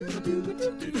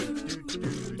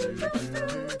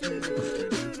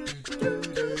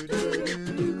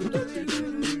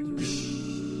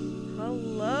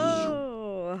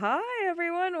Hello. Hi,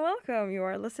 everyone. Welcome. You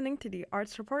are listening to the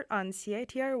Arts Report on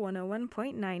CITR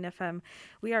 101.9 FM.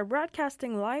 We are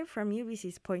broadcasting live from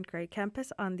UBC's Point Grey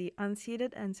campus on the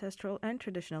unceded ancestral and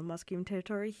traditional Musqueam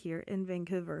territory here in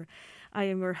Vancouver. I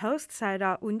am your host,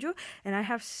 Saida Unju, and I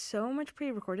have so much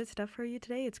pre-recorded stuff for you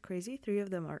today. It's crazy. 3 of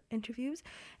them are interviews,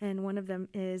 and one of them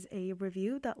is a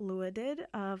review that Lua did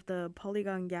of the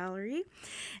Polygon Gallery.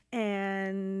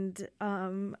 And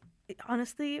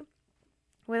honestly,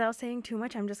 without saying too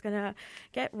much, I'm just going to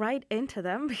get right into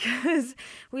them because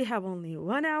we have only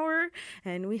 1 hour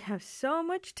and we have so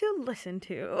much to listen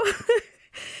to.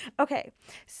 Okay,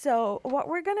 so what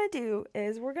we're going to do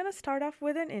is we're going to start off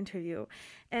with an interview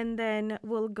and then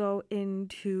we'll go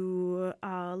into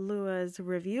Lua's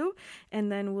review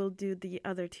and then we'll do the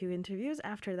other 2 interviews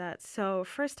after that. So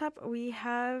first up, we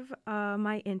have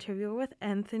my interview with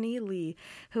Anthony Lee,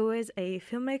 who is a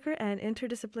filmmaker and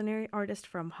interdisciplinary artist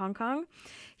from Hong Kong.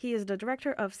 He is the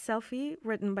director of Selfie,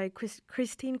 written by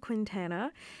Christine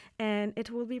Quintana, and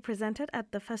it will be presented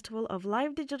at the Festival of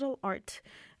Live Digital Art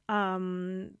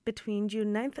between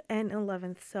June 9th and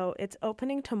 11th. So it's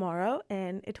opening tomorrow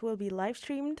and it will be live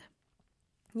streamed.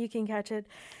 You can catch it.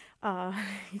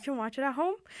 You can watch it at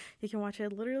home. You can watch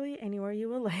it literally anywhere you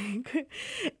will like.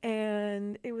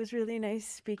 And it was really nice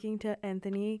speaking to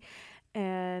Anthony.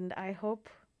 And I hope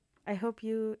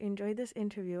you enjoyed this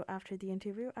interview. After the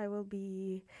interview, I will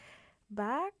be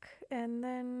back and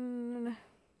then,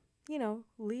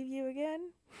 leave you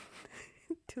again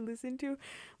to listen to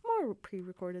more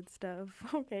pre-recorded stuff.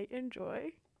 Okay,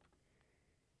 enjoy.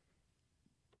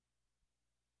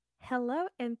 Hello,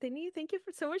 Anthony. Thank you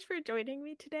so much for joining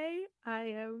me today. I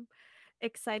am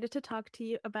excited to talk to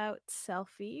you about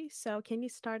Selfie. So can you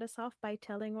start us off by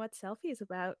telling what Selfie is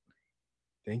about?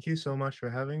 Thank you so much for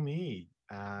having me.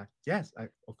 Yes,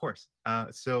 of course.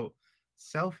 So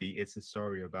Selfie is a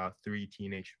story about 3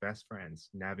 teenage best friends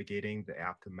navigating the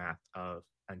aftermath of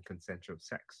unconsensual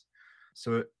sex.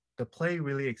 So the play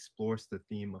really explores the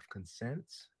theme of consent,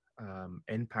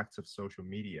 impacts of social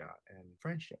media, and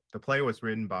friendship. The play was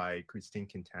written by Christine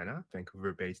Quintana,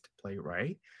 Vancouver-based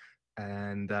playwright,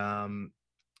 and I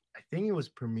think it was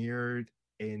premiered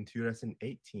in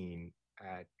 2018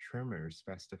 at Tremors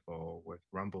Festival with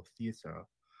Rumble Theatre,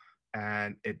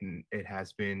 and it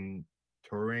has been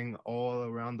touring all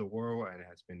around the world and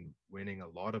has been winning a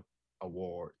lot of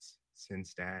awards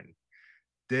since then.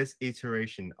 This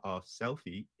iteration of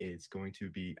Selfie is going to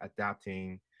be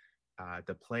adapting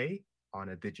the play on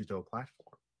a digital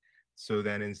platform. So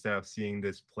then instead of seeing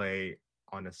this play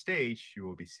on a stage, you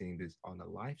will be seeing this on a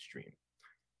live stream.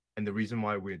 And the reason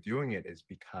why we're doing it is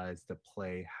because the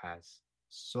play has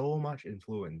so much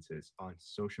influences on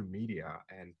social media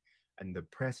and the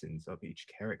presence of each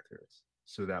characters,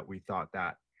 so that we thought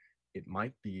that it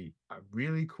might be a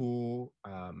really cool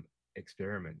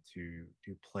experiment to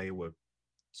play with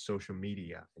social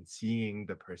media and seeing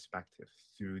the perspective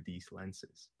through these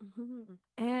lenses. Mm-hmm.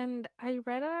 And I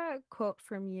read a quote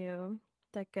from you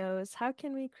that goes, "How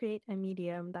can we create a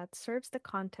medium that serves the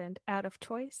content out of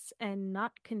choice and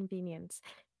not convenience?"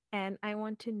 And I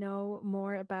want to know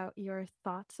more about your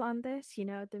thoughts on this.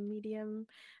 The medium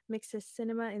mixes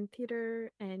cinema and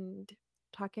theater and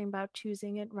talking about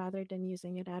choosing it rather than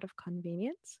using it out of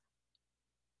convenience.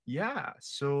 Yeah,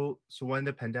 so when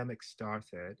the pandemic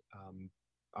started,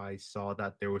 I saw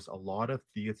that there was a lot of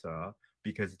theater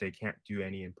because they can't do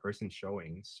any in-person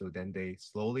showings. So then they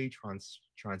slowly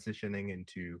transitioning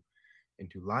into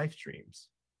live streams,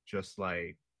 just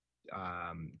like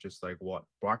what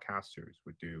broadcasters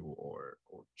would do or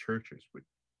churches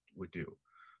would do.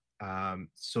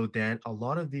 So then a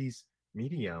lot of these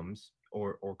mediums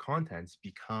or contents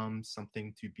become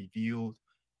something to be viewed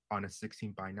on a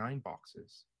 16:9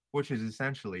 boxes, which is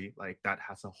essentially like that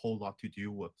has a whole lot to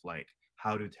do with like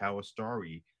how to tell a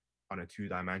story on a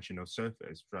 2-dimensional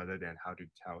surface rather than how to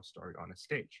tell a story on a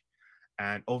stage.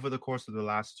 And over the course of the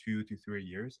last 2 to 3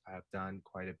 years, I've done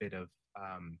quite a bit of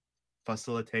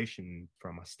facilitation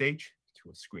from a stage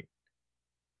to a screen.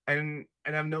 And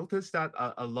I've noticed that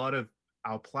a lot of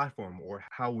our platform or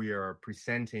how we are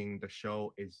presenting the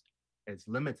show is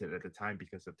limited at the time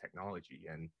because of technology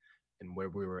and where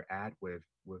we were at with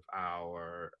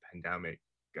our pandemic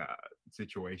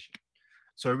situation.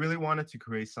 So I really wanted to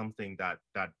create something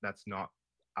that's not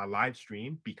a live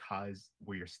stream because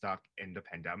we are stuck in the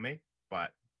pandemic,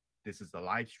 but this is a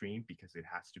live stream because it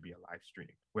has to be a live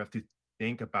stream. We have to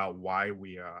think about why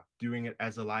we are doing it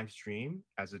as a live stream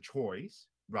as a choice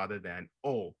rather than,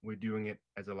 oh, we're doing it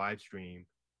as a live stream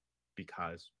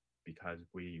because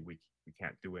we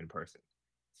can't do in person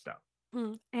stuff.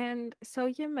 And so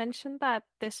you mentioned that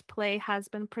this play has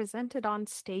been presented on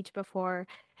stage before,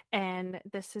 and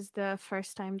this is the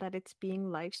first time that it's being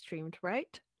live streamed,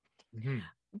 right? Mhm.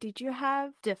 Did you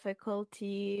have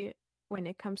difficulty when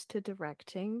it comes to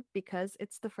directing because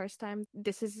it's the first time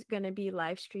this is going to be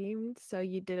live streamed, so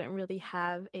you didn't really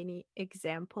have any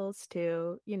examples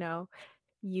to,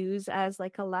 use as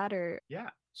like a ladder?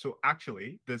 Yeah. So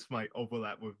actually, this might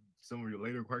overlap with some of your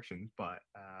later questions, but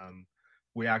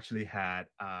we actually had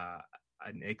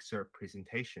an excerpt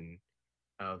presentation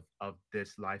of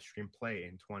this live stream play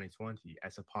in 2020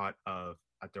 as a part of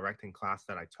a directing class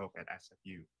that I took at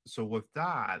SFU. So with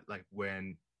that, like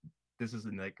when this is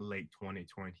in like late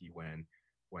 2020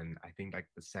 when I think like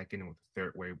the second or the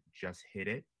third wave just hit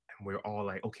it, and we're all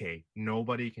like, okay,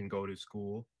 nobody can go to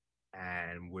school,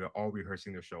 and we're all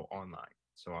rehearsing the show online.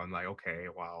 So I'm like, okay,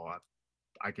 well,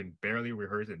 I can barely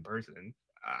rehearse in person.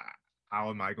 How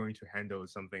am I going to handle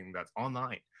something that's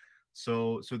online?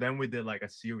 So then we did like a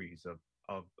series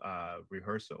of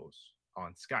rehearsals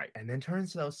on Skype, and then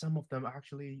turns out some of them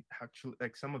actually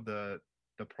like some of the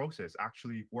process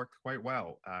actually worked quite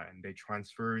well, and they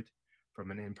transferred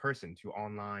from an in person to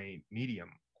online medium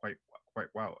quite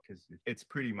well because it's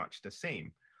pretty much the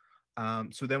same.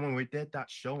 So then when we did that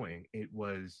showing, it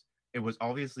was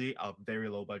obviously a very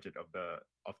low budget of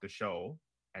the show,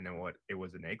 and then what it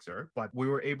was an excerpt, but we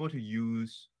were able to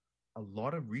use a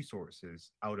lot of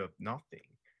resources out of nothing.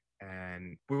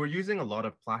 And we were using a lot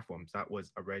of platforms that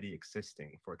was already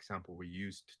existing. For example, we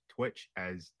used Twitch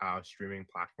as our streaming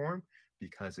platform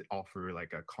because it offered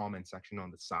like a comment section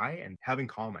on the side, and having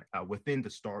comment within the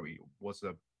story was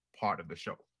a part of the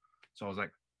show. So I was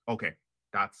like, okay,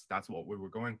 that's what we were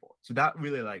going for. So that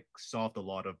really like solved a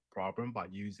lot of problem by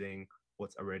using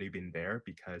what's already been there,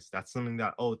 because that's something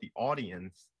that, oh, the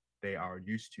audience, they are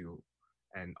used to,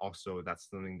 and also that's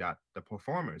something that the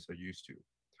performers are used to,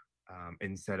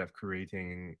 instead of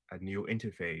creating a new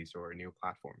interface or a new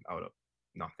platform out of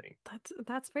nothing.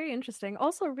 That's very interesting.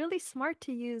 Also, really smart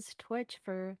to use Twitch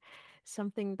for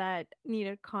something that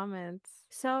needed comments.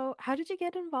 So, how did you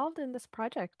get involved in this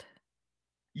project?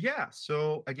 Yeah.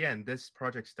 So again, this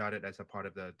project started as a part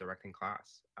of the directing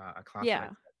class, a class that I Yeah.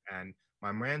 took, and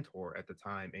my mentor at the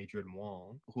time, Adrian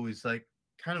Wong, who is like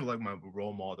kind of like my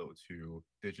role model to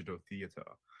digital theater.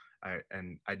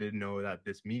 I didn't know that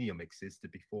this medium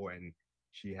existed before, and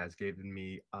she has given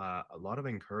me a lot of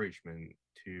encouragement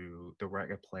to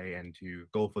direct a play and to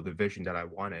go for the vision that I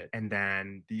wanted. And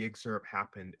then the excerpt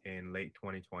happened in late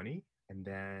 2020, and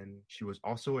then she was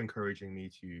also encouraging me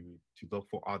to look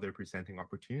for other presenting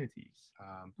opportunities.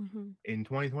 Hmm. In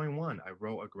 2021, I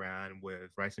wrote a grant with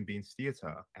Rice and Beans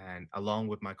Theatre, and along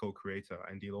with my co-creator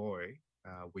and Galore,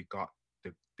 we got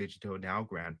the Digital Now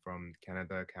grant from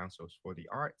Canada Councils for the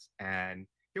Arts. And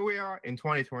here we are in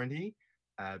 2020,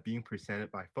 being presented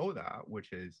by FODA,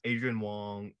 which is Adrian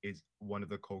Wong is one of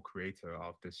the co-creator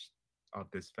of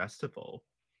this festival.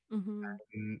 Hmm.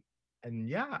 And, and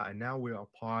yeah, and now we are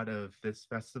part of this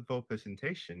festival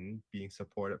presentation being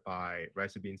supported by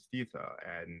Rice and Beans Theatre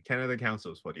and Canada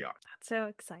Councils for the Arts. That's so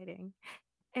exciting.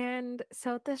 And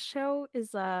so this show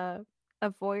is a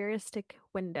voyeuristic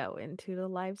window into the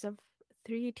lives of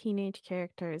three teenage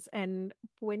characters. And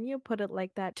when you put it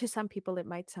like that, to some people it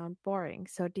might sound boring.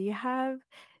 So did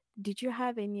you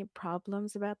have any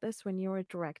problems about this when you were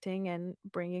directing and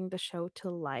bringing the show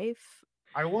to life?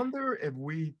 I wonder if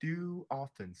we do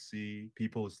often see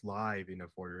people's life in a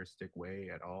voyeuristic way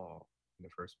at all in the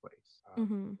first place.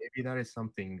 Hmm. Maybe that is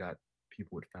something that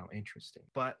people would find interesting.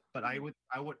 But I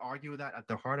would argue that at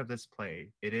the heart of this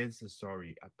play, it is a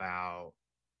story about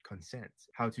consent,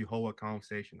 how to hold a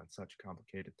conversation on such a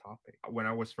complicated topic. When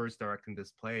I was first directing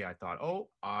this play, I thought, oh,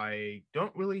 I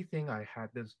don't really think I had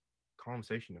this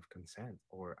conversation of consent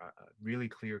or a really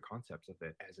clear concepts of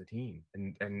it as a teen.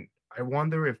 And I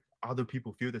wonder if other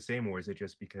people feel the same, or is it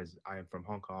just because I am from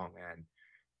Hong Kong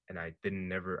and I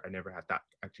never had that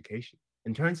education.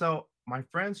 And turns out my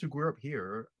friends who grew up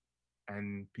here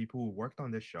and people who worked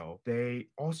on this show, they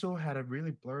also had a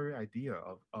really blurry idea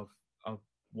of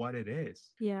what it is.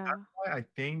 Yeah.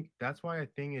 That's why I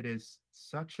think it is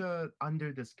such a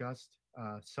under discussed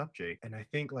subject. And I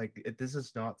think like this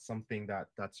is not something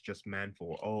that's just meant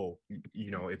for, oh,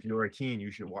 if you're a teen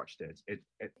you should watch this. It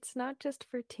It's not just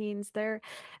for teens. There,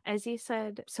 as you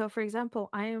said, so for example,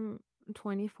 I am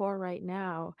 24 right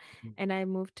now, and I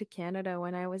moved to Canada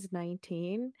when I was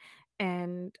 19.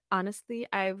 And honestly,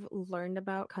 I've learned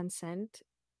about consent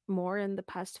more in the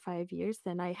past 5 years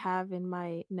than I have in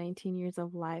my 19 years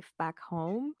of life back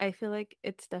home. I feel like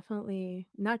it's definitely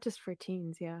not just for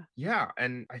teens. Yeah. Yeah,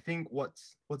 and I think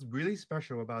what's really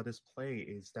special about this play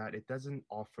is that it doesn't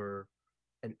offer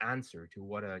an answer to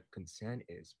what a consent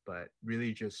is, but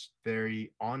really just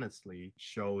very honestly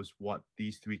shows what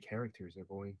these three characters are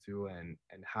going through and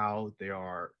how they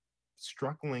are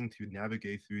struggling to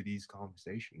navigate through these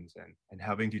conversations and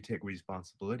having to take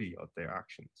responsibility of their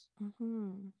actions.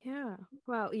 Yeah.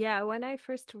 Well, yeah, when I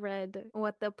first read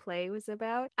what the play was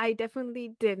about, I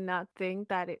definitely did not think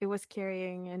that it was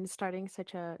carrying and starting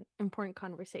such a important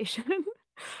conversation.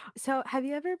 So, have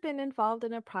you ever been involved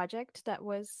in a project that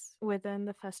was within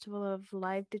the Festival of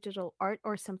Live Digital Art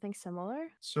or something similar?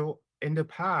 So in the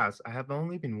past, I have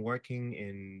only been working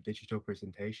in digital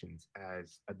presentations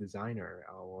as a designer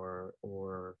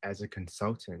or as a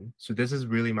consultant. So this is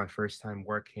really my first time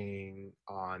working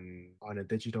on a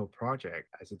digital project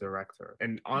as a director.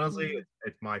 And honestly, Mhm.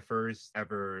 it's my first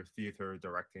ever theater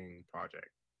directing project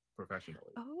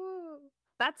professionally. Oh,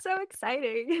 that's so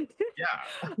exciting.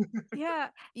 Yeah. Yeah,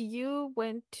 you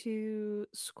went to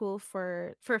school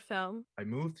for film. I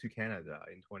moved to Canada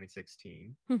in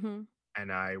 2016 Mhm.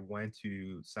 and I went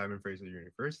to Simon Fraser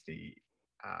University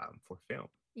for film.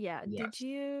 Yeah, did Yes.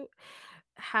 you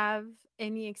have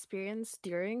any experience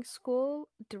during school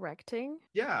directing?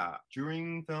 Yeah,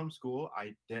 during film school,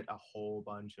 I did a whole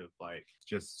bunch of like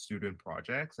just student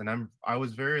projects, and I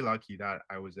was very lucky that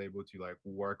I was able to like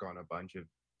work on a bunch of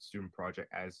student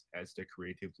project as the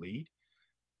creative lead,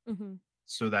 Mhm.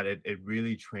 so that it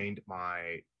really trained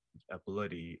my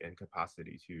ability and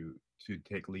capacity to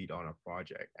take lead on a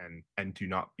project and to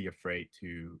not be afraid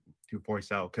to voice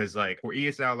out because like for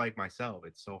ESL like myself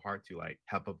it's so hard to like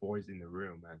have a voice in the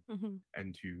room Mhm.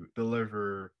 and to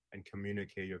deliver and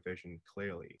communicate your vision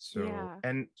clearly. So, Yeah.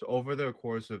 and so over the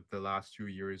course of the last 2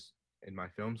 years in my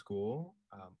film school,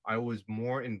 I was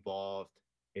more involved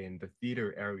in the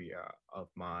theater area of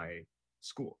my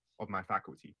school, of my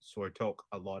faculty. So I took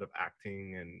a lot of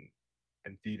acting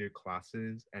and theater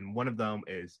classes, and one of them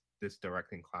is this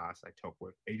directing class I took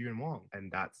with Adrian Wong,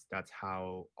 and that's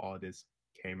how all this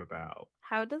came about.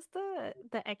 How does the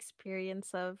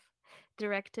experience of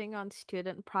directing on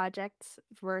student projects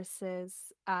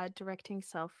versus directing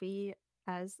Selfie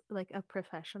as like a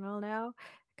professional now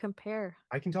compare?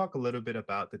 I can talk a little bit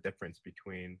about the difference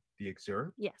between the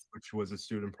Exurb, Yes. which was a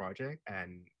student project,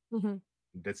 and Mhm.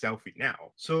 the Selfie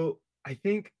now. So I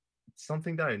think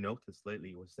something that I noticed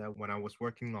lately was that when I was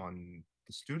working on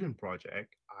the student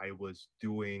project, I was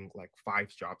doing like five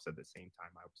jobs at the same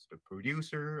time. I was the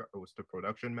producer, I was the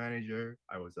production manager,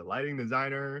 I was the lighting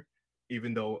designer,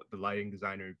 even though the lighting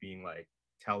designer being like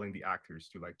telling the actors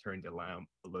to like turn the lamp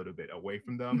a little bit away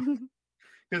from them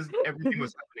because everything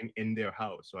was happening in their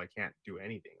house, so I can't do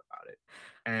anything about it.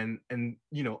 And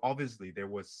you know, obviously there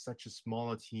was such a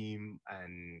smaller team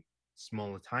and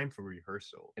smaller time for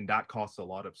rehearsal, and that caused a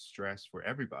lot of stress for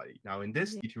everybody. Now, in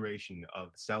this Yeah. iteration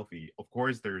of Selfie, of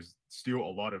course, there's still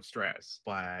a lot of stress,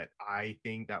 but I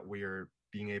think that we're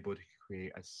being able to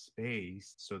create a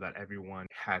space so that everyone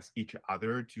has each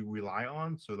other to rely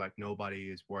on. So, like, nobody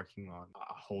is working on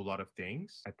a whole lot of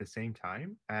things at the same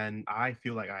time. And I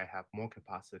feel like I have more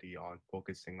capacity on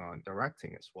focusing on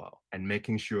directing as well and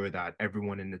making sure that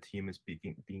everyone in the team is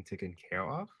being taken care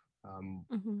of. Um,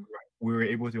 Mhm. we were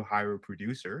able to hire a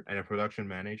producer and a production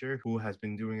manager who has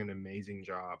been doing an amazing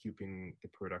job keeping the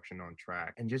production on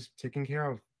track and just taking care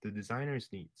of the designer's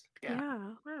needs. Yeah.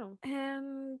 Yeah, wow.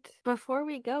 And before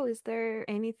we go, is there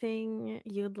anything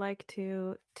you'd like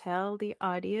to tell the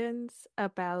audience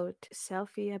about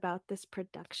Selfie, about this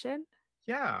production?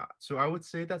 Yeah. So I would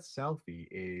say that Selfie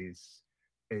is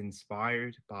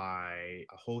inspired by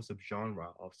a whole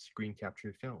subgenre of screen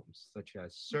capture films, such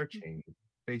as Mhm. Searching,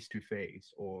 Face to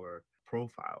Face, or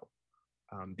Profile.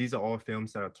 These are all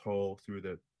films that are told through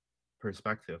the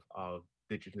perspective of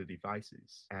digital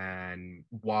devices. And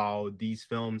while these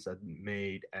films are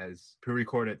made as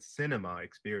pre-recorded cinema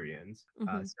experience,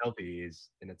 Mhm. Selfie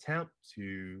is an attempt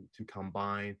to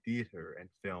combine theater and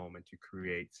film and to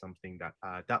create something that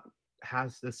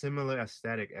has a similar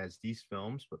aesthetic as these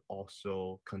films, but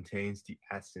also contains the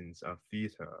essence of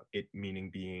theater. It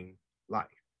meaning being life.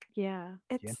 Yeah,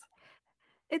 Yeah.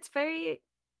 it's very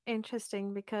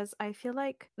interesting because I feel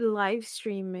like live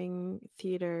streaming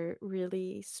theater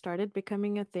really started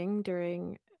becoming a thing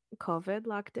during COVID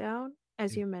lockdown.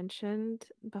 as you mentioned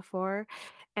before,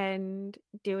 and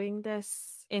doing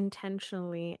this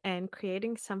intentionally and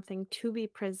creating something to be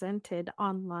presented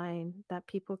online that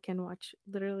people can watch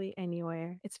literally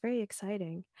anywhere. It's very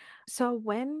exciting. So,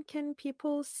 when can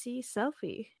people see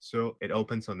Selfie? So it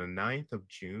opens on the 9th of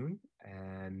June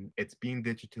and it's being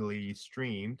digitally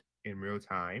streamed in real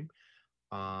time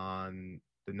on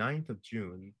the 9th of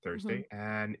June, Mhm. Thursday,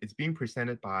 and it's being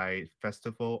presented by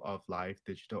Festival of Live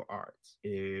Digital Arts.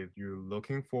 If you're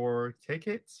looking for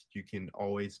tickets, you can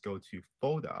always go to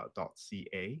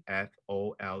folda.ca,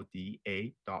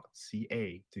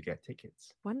 FOLDA.ca to get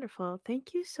tickets. Wonderful.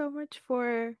 Thank you so much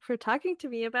for talking to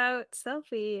me about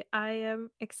Selfie. I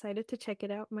am excited to check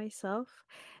it out myself,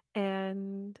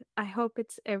 and I hope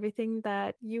it's everything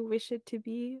that you wish it to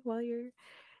be while your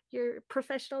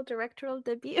professional directorial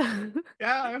debut.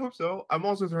 Yeah, I hope so. I'm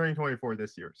also turning 24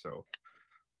 this year, so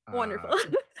Wonderful. uh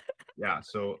yeah,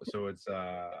 so it's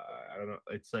I don't know,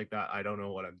 it's like that I don't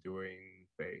know what I'm doing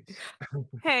phase.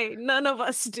 Hey, none of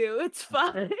us do. It's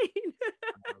fine. Um,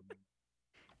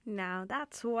 Now,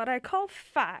 that's what I call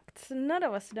facts. None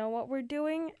of us know what we're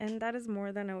doing, and that is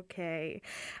more than okay.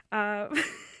 Um,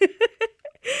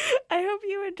 I hope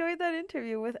you enjoyed that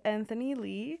interview with Anthony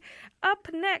Lee. Up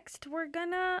next, we're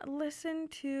gonna listen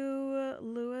to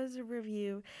Lua's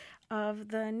review of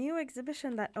the new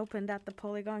exhibition that opened at the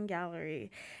Polygon Gallery.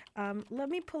 Let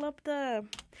me pull up the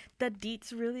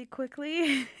deets really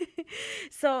quickly.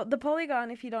 So the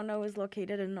Polygon, if you don't know, is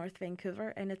located in North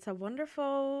Vancouver, and it's a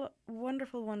wonderful,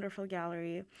 wonderful, wonderful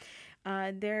gallery.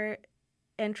 Their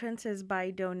entrance is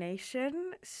by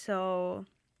donation, so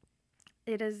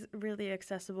it is really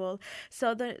accessible.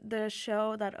 So the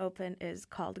show that opened is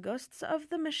called Ghosts of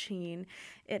the Machine.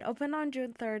 It opened on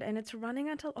June 3rd, and it's running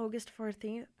until August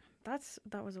 14th.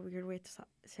 That was a weird way to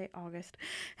say August.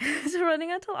 It's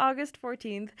running until August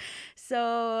 14th.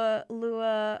 So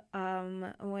Lua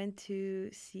went to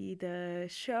see the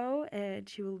show, and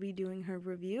she will be doing her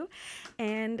review.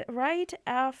 And right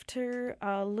after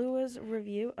Lua's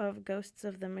review of Ghosts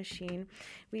of the Machine,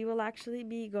 we will actually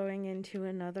be going into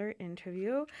another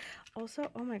interview.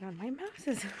 Also, oh my god, my mouse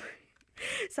is.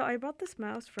 So I bought this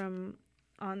mouse from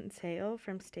on sale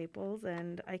from Staples,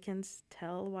 and I can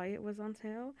tell why it was on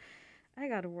sale. I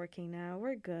got it working now.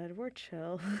 We're good. We're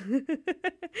chill.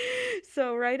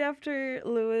 So right after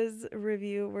Lua's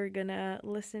review, we're gonna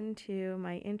listen to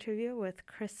my interview with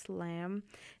Chris Lam,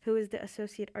 who is the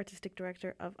Associate Artistic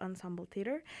Director of Ensemble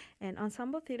Theatre. And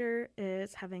Ensemble Theatre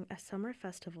is having a summer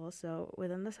festival. So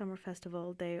within the summer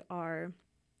festival, they are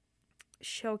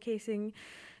showcasing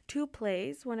two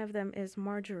plays. One of them is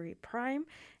Marjorie Prime,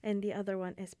 and the other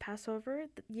one is Passover.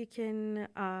 You can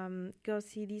go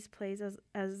see these plays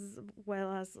as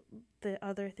well as the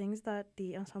other things that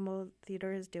the Ensemble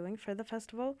Theatre is doing for the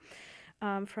festival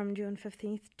from June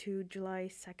 15th to July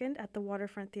 2nd at the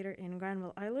Waterfront Theatre in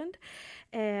Granville Island.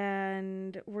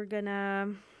 And we're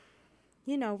gonna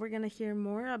hear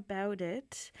more about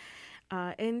it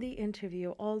in the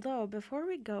interview. Although, before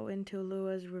we go into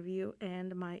Lua's review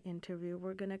and my interview,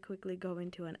 we're going to quickly go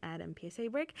into an ad and PSA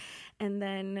break, and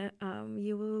then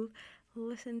you will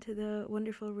listen to the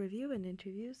wonderful review and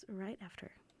interviews right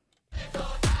after.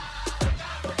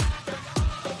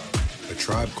 A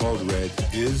Tribe Called Red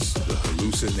is the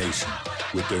hallucination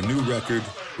with their new record,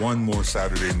 One More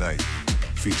Saturday Night,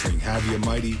 featuring Havia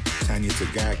Mighty, Tanya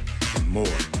Tagak, and more,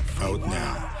 out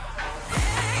now.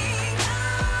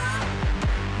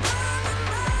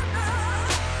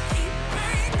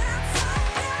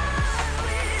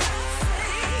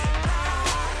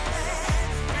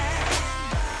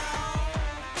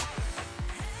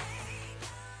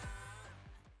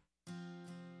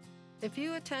 If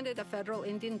you attended a federal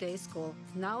Indian day school,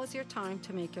 now is your time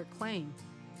to make your claim.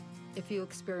 If you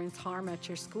experience harm at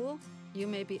your school, you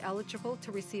may be eligible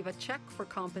to receive a check for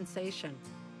compensation.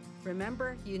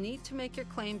 Remember, you need to make your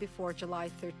claim before July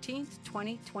 13th,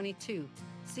 2022.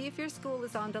 See if your school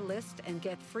is on the list and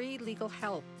get free legal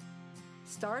help.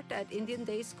 Start at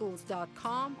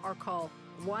indiandayschools.com or call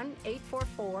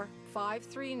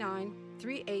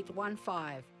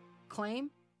 1-844-539-3815. Claim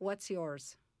what's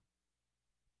yours.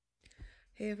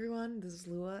 Hey everyone, this is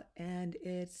Lua, and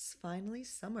it's finally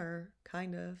summer,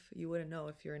 kind of. You wouldn't know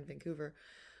if you're in Vancouver,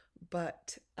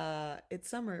 but it's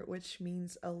summer, which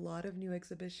means a lot of new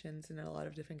exhibitions and a lot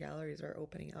of different galleries are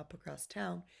opening up across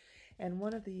town. And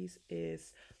one of these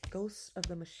is Ghosts of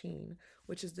the Machine,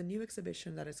 which is the new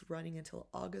exhibition that is running until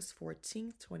August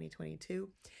 14th, 2022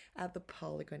 at the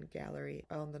Polygon Gallery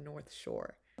on the North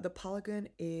Shore. The Polygon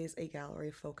is a gallery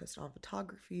focused on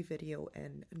photography, video,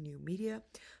 and new media.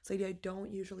 So I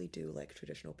don't usually do like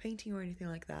traditional painting or anything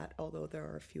like that, although there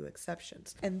are a few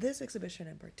exceptions. And this exhibition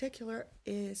in particular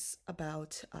is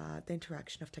about the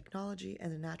interaction of technology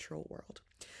and the natural world.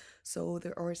 So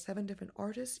there are 7 different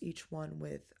artists, each one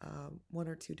with 1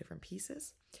 or 2 different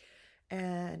pieces.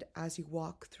 And as you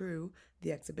walk through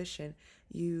the exhibition,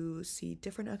 you see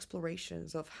different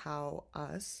explorations of how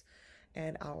us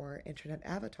and our internet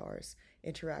avatars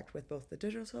interact with both the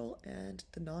digital and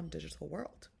the non-digital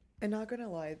world. And not gonna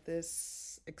lie,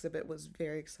 this exhibit was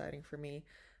very exciting for me,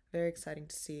 very exciting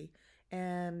to see,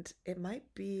 and it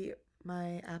might be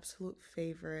my absolute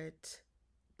favorite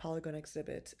Polygon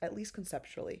exhibit, at least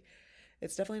conceptually.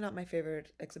 It's definitely not my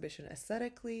favorite exhibition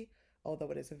aesthetically,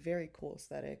 although it is a very cool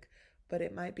aesthetic, but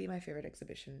it might be my favorite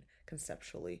exhibition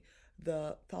conceptually.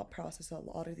 The thought process of a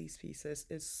lot of these pieces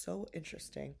is so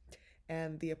interesting,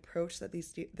 and the approach that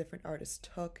these different artists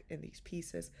took in these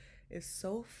pieces is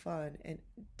so fun and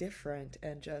different,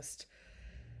 and just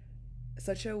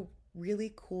such a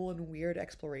really cool and weird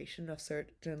exploration of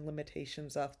certain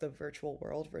limitations of the virtual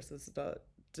world versus the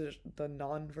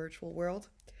non-virtual world.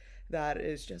 That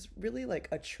is just really like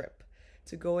a trip.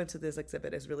 To go into this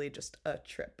exhibit is really just a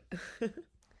trip.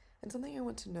 And something I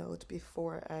want to note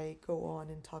before I go on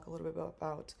and talk a little bit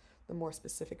about the more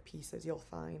specific pieces you'll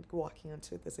find walking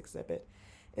into this exhibit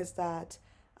is that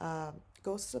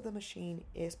Ghosts of the Machine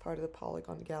is part of the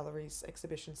Polygon Gallery's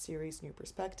exhibition series New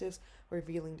Perspectives,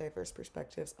 revealing diverse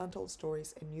perspectives, untold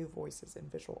stories, and new voices in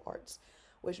visual arts,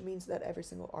 which means that every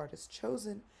single artist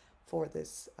chosen for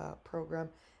this program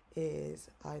is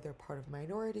either part of a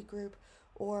minority group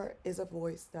or is a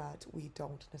voice that we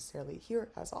don't necessarily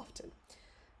hear as often.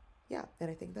 Yeah,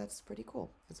 and I think that's pretty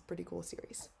cool. It's a pretty cool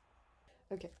series.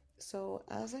 Okay, so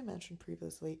as I mentioned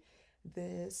previously,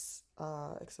 this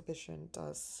exhibition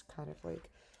does kind of like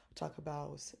talk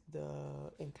about the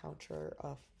encounter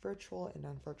of virtual and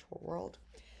non-virtual world,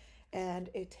 and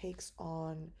it takes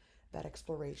on that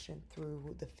exploration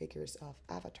through the figures of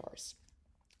avatars.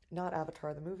 Not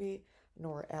Avatar the movie,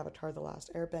 nor Avatar the Last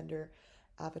Airbender.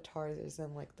 Avatars is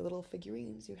in like the little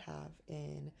figurines you have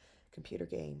in computer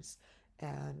games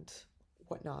and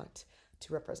whatnot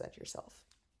to represent yourself.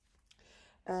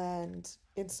 And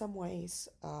in some ways,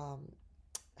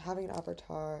 having an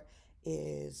avatar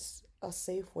is a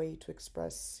safe way to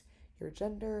express your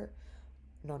gender,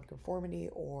 nonconformity,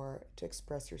 or to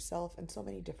express yourself in so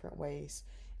many different ways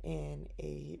in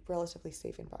a relatively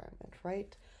safe environment,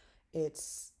 right?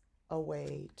 It's a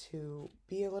way to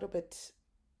be a little bit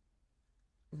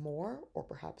more, or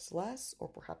perhaps less, or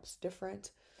perhaps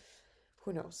different.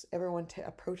 Who knows? Everyone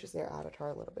approaches their avatar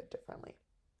a little bit differently.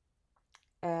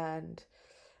 And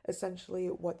essentially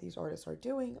what these artists are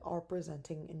doing are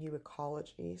presenting new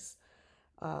ecologies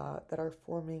that are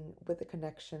forming with the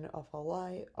connection of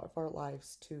our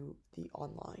lives to the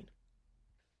online.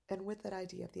 And with that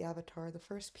idea of the avatar, the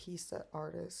first piece that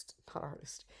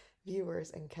viewers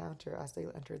encounter as they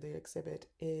enter the exhibit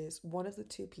is one of the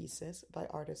 2 pieces by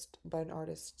an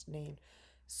artist named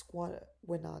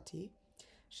Squanati.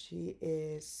 She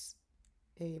is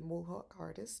a Mohawk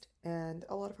artist, and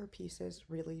a lot of her pieces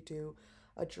really do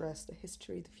address the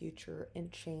history, the future,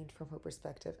 and change from her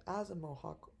perspective as a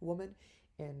Mohawk woman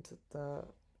in the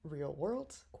real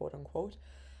world, quote unquote,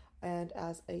 and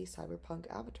as a cyberpunk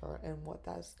avatar, and what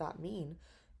does that mean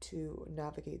to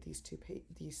navigate these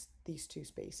two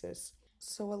spaces.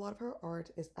 So a lot of her art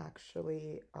is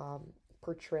actually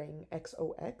portraying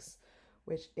XOX,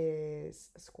 which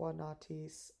is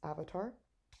Squanati's avatar.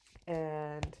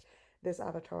 And this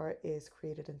avatar is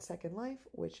created in Second Life,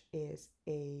 which is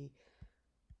an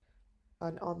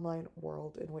online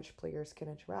world in which players can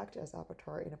interact as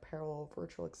avatar in a parallel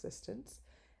virtual existence.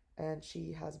 And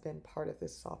she has been part of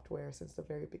this software since the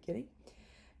very beginning,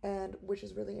 and which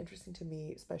is really interesting to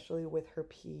me, especially with her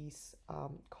piece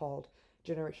called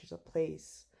Generations of Play,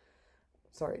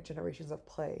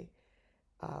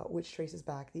 which traces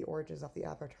back the origins of the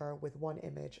avatar with one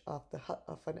image of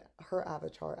her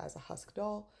avatar as a husk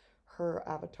doll, her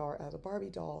avatar as a Barbie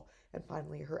doll, and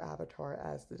finally her avatar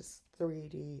as this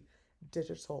 3D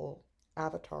digital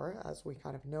avatar as we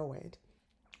kind of know it,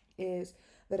 is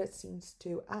that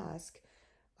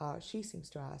she seems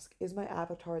to ask, is my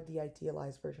avatar the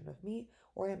idealized version of me,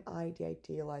 or am I the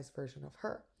idealized version of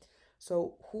her?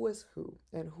 So who is who,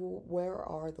 and where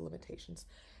are the limitations?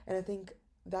 And I think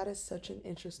that is such an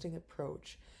interesting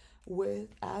approach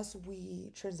as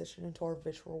we transition into our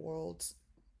visual worlds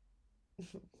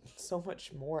so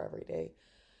much more every day.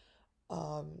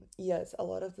 Yes, a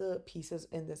lot of the pieces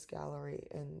in this gallery,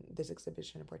 in this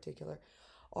exhibition in particular,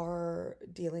 are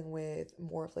dealing with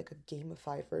more of like a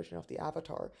gamified version of the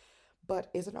avatar. But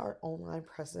isn't our online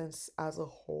presence as a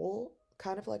whole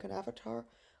kind of like an avatar?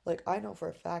 Like, I know for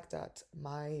a fact that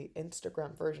my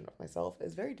Instagram version of myself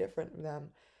is very different than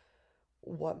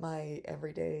what my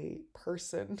everyday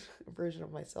person version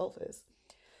of myself is.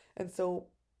 And so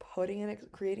creating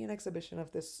an exhibition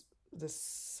of this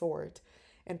sort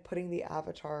and putting the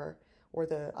avatar or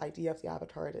the idea of the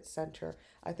avatar at its center,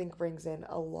 I think brings in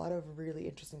a lot of really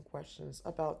interesting questions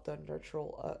about the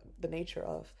nature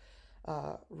of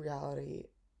reality,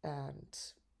 and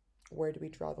where do we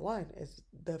draw the line? Is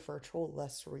the virtual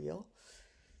less real?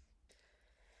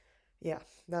 Yeah,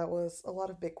 that was a lot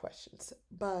of big questions,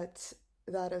 but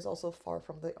that is also far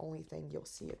from the only thing you'll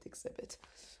see at the exhibit.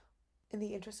 In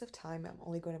the interest of time, I'm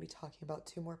only going to be talking about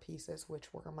two more pieces,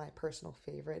 which were my personal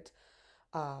favorite.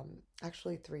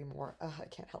 Actually, three more. I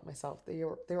can't help myself.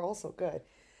 They're also good.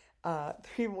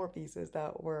 Three more pieces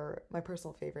that were my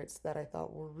personal favorites that I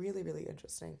thought were really, really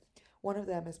interesting. One of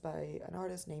them is by an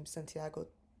artist named Santiago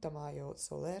Tamayo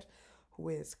Soler, who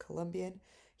is Colombian.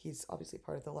 He's obviously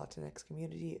part of the Latinx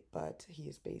community, but he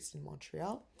is based in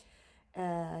Montreal,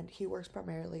 and he works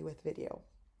primarily with video.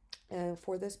 And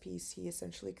for this piece, he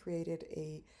essentially created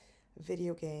a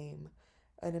video game,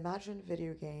 an imagined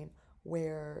video game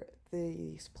where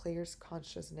these players'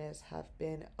 consciousness have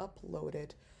been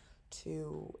uploaded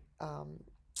to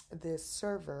this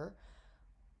server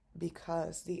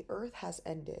because the Earth has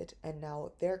ended, and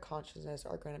now their consciousness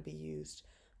are going to be used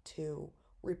to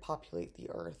repopulate the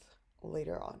Earth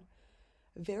later on.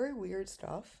 Very weird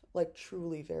stuff, like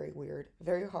truly very weird,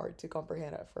 very hard to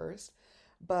comprehend at first.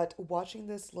 But watching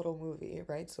this little movie,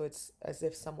 right? So it's as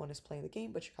if someone is playing the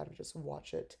game, but you kind of just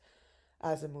watch it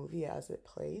as a movie as it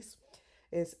plays,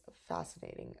 is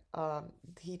fascinating.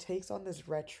 He takes on this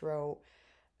retro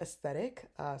aesthetic,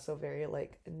 so very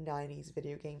like 90s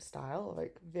video game style,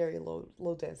 like very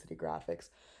low density graphics,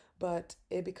 but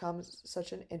it becomes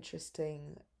such an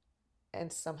interesting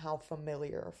and somehow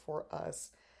familiar for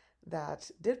us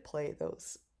that did play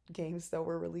those games that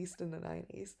were released in the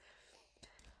 90s.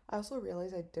 I also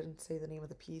realized I didn't say the name of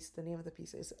the piece. The name of the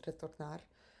piece is Retornar.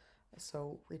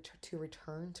 So to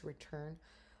return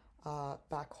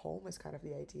back home is kind of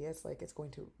the idea. It's like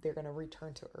they're going to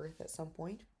return to Earth at some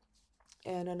point.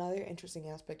 And another interesting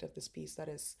aspect of this piece that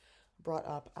is brought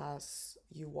up as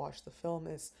you watch the film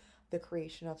is the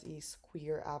creation of these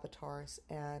queer avatars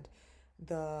and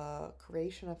the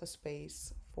creation of a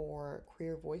space for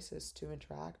queer voices to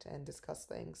interact and discuss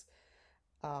things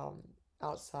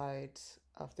outside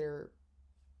of their,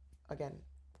 again,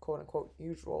 quote unquote,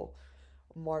 usual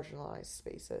marginalized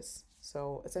spaces.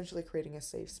 So essentially creating a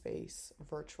safe space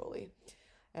virtually.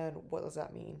 And what does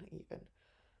that mean, even?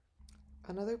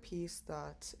 Another piece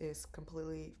that is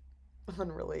completely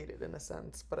unrelated in a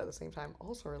sense, but at the same time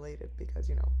also related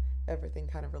because, everything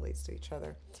kind of relates to each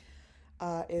other,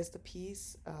 is the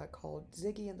piece called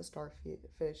Ziggy and the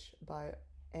Starfish by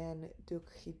Anne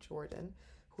Dukhi Jordan,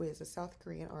 who is a South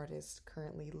Korean artist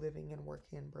currently living and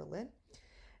working in Berlin.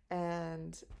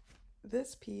 And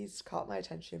this piece caught my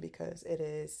attention because it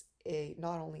is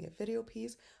not only a video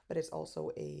piece, but it's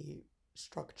also a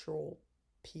structural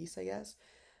piece, I guess.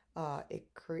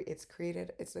 It's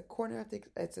created. It's in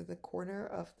the corner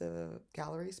of the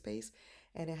gallery space,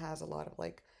 and it has a lot of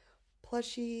like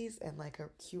plushies and like a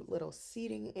cute little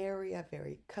seating area,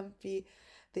 very comfy.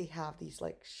 They have these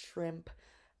like shrimp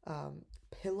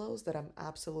pillows that I'm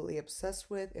absolutely obsessed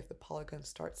with. If the Polygon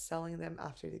starts selling them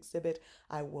after the exhibit,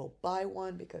 I will buy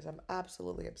one because I'm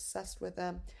absolutely obsessed with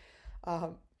them.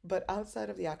 But outside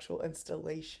of the actual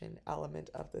installation element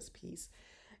of this piece,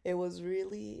 it was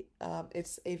really,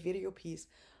 it's a video piece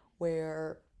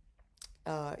where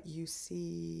you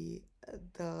see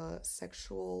the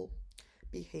sexual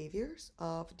behaviors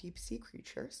of deep sea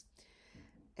creatures,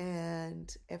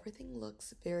 and everything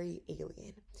looks very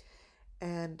alien.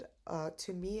 And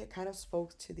to me, it kind of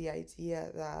spoke to the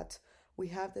idea that we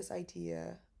have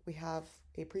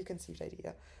a preconceived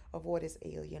idea of what is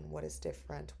alien, what is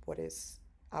different, what is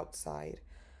outside.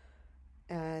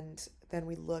 And then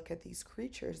we look at these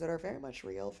creatures that are very much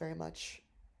real, very much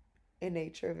in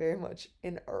nature, very much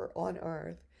on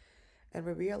Earth. And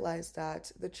we realize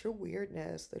that the true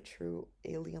weirdness, the true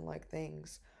alien-like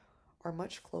things are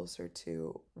much closer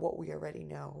to what we already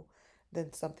know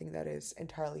than something that is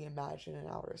entirely imagined in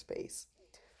outer space.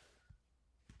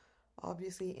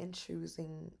 Obviously, in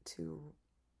choosing to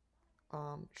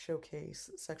showcase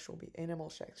animal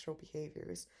sexual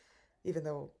behaviors, even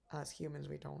though as humans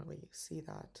we don't really see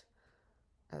that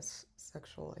as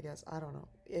sexual, I guess. I don't know.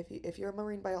 If you're a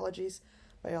marine biologist,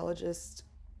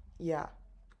 yeah,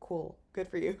 cool, good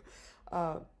for you.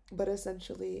 Uh, but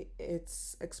essentially,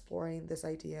 it's exploring this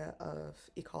idea of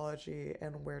ecology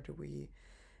and where do we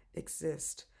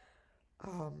exist,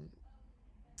 um,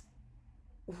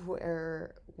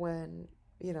 where when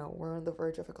we're on the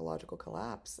verge of ecological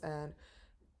collapse, and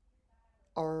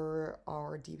are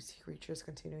our deep sea creatures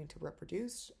continuing to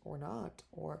reproduce or not,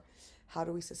 or how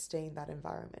do we sustain that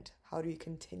environment? How do you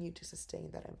continue to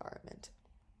sustain that environment?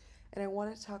 And I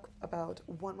want to talk about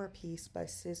one more piece by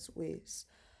Sis Wiz,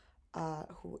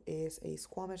 who is a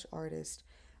Squamish artist.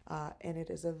 And it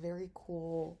is a very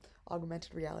cool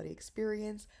augmented reality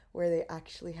experience where they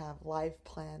actually have live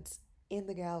plants in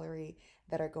the gallery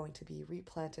that are going to be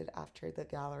replanted after the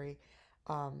gallery,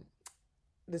 um,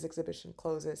 this exhibition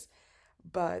closes.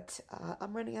 But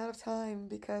I'm running out of time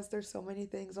because there's so many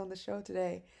things on the show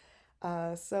today.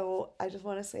 So I just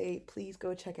want to say, please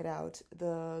go check it out.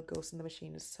 The Ghost in the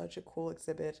Machine is such a cool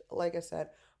exhibit. Like I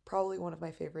said, probably one of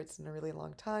my favorites in a really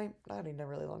long time. Not in a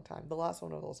really long time. The last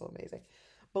one was also amazing,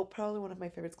 but probably one of my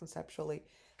favorites conceptually.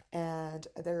 And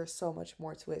there's so much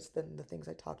more to it than the things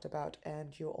I talked about,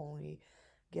 and you'll only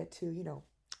get to,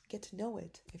 get to know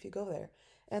it if you go there.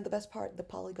 And the best part, the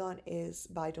Polygon is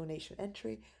by donation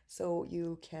entry, so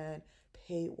you can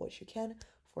pay what you can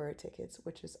for tickets,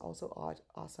 which is also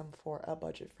awesome for a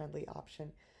budget-friendly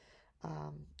option,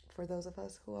 for those of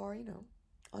us who are,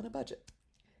 on a budget.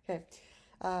 Okay,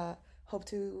 hope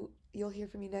you'll hear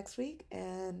from me next week,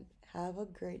 and have a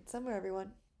great summer,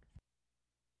 everyone.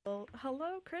 Well,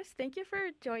 hello, Chris. Thank you for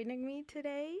joining me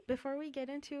today. Before we get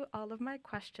into all of my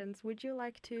questions, would you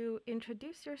like to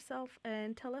introduce yourself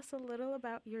and tell us a little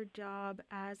about your job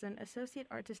as an Associate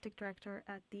Artistic Director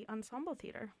at the Ensemble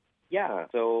Theater? Yeah,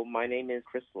 so my name is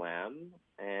Chris Lam,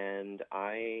 and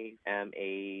I am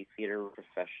a theater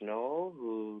professional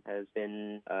who has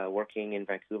been working in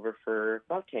Vancouver for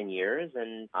about 10 years,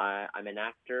 and I'm an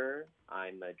actor,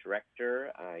 I'm a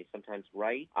director, I sometimes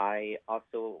write. I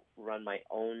also run my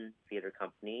own theater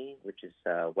company, which is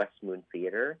West Moon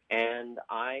Theater, and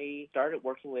I started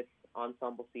working with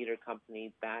Ensemble Theater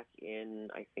Company back in,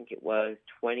 I think it was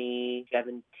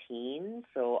 2017.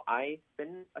 So I've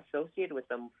been associated with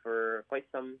them for quite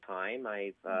some time.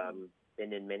 I've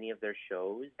been in many of their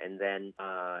shows, and then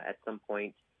at some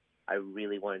point I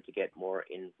really wanted to get more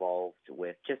involved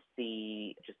with just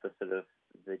the sort of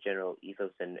the general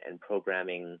ethos and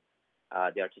programming,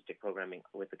 the artistic programming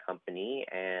with the company.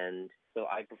 And so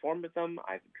I performed with them,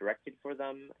 I've directed for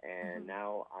them, and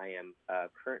now I am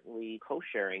currently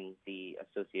co-sharing the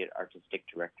Associate Artistic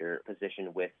Director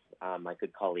position with my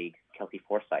good colleague, Kelty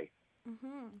Forsyth.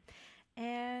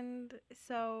 And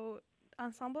so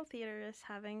Ensemble Theater is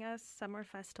having a summer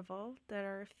festival that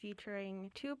are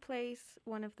featuring two plays.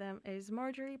 One of them is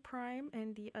Marjorie Prime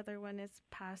and the other one is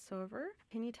Passover.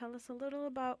 Can you tell us a little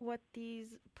about what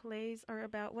these plays are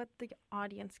about, what the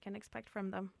audience can expect from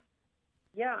them?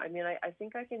 Yeah, I mean, I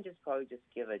think I can probably just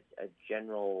give a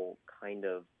general kind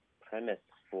of premise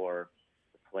for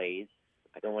the plays.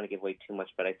 I don't want to give away too much,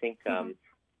 but I think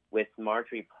with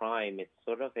Marjorie Prime, it's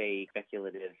sort of a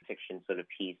speculative fiction sort of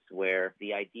piece where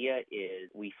the idea is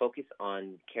we focus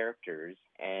on characters,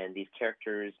 and these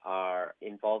characters are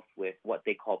involved with what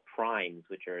they call primes,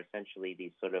 which are essentially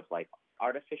these sort of like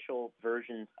artificial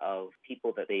versions of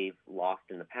people that they've lost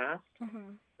in the past.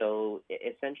 So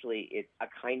essentially, it's a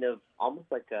kind of almost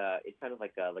like it's kind of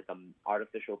like a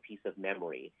artificial piece of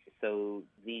memory. So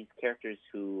these characters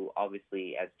who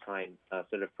obviously, as time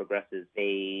sort of progresses,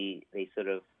 they sort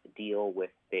of deal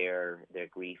with their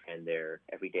grief and their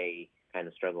everyday kind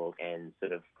of struggles and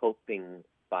sort of coping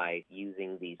by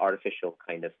using these artificial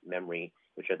kind of memory,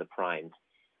 which are the primes.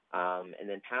 And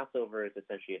then Passover is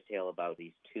essentially a tale about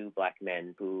these two black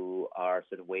men who are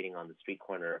sort of waiting on the street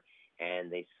corner,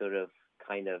 and they sort of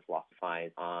kind of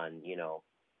philosophize on,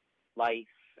 life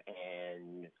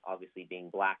and obviously being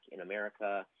black in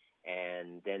America.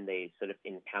 And then they sort of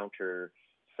encounter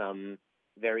some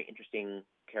very interesting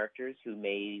characters who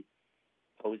may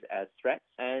pose as threats.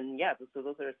 And yeah, so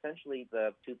those are essentially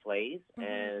the two plays.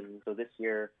 And so this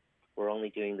year we're only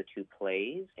doing the two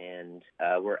plays, and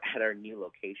we're at our new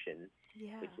location,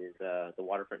 which is the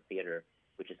Waterfront Theater,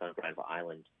 which is on Granville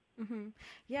Island.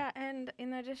 Yeah, and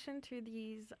in addition to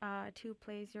these two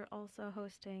plays, you're also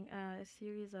hosting a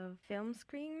series of film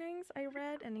screenings, I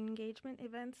read, and engagement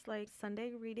events like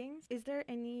Sunday readings. Is there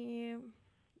any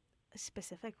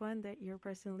specific one that you're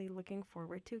personally looking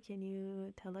forward to? Can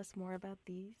you tell us more about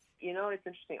these? It's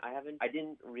interesting. I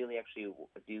didn't really actually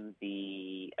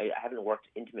I haven't worked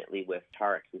intimately with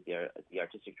Tarek, who's the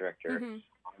artistic director,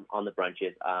 on the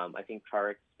brunches. I think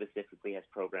Tarek specifically has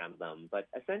programmed them, but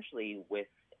essentially with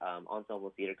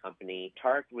Ensemble Theater Company,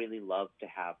 Tarek really loves to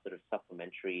have sort of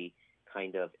supplementary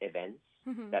kind of events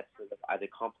Mm-hmm. that sort of either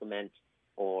complement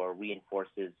or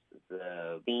reinforces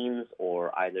the themes,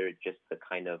 or either just the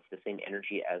kind of the same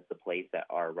energy as the plays that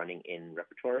are running in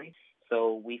repertory.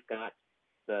 So we've got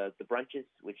the brunches,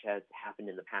 which has happened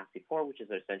in the past before, which is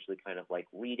essentially kind of like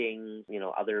readings,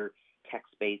 other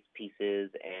text-based pieces,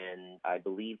 and I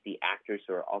believe the actors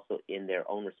who are also in their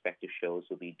own respective shows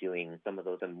will be doing some of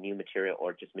those new material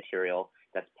or just material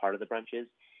that's part of the brunches.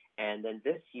 And then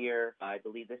this year, I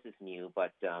believe this is new,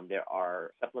 but there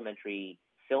are supplementary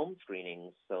film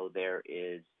screenings. So there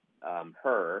is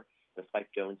Her, the Spike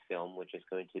Jonze film, which is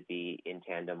going to be in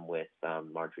tandem with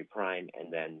Marjorie Prime,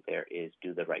 and then there is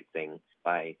Do the Right Thing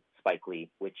by Spike Lee,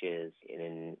 which is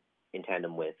in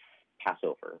tandem with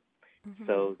Passover. Mm-hmm.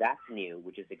 So that's new,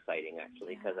 which is exciting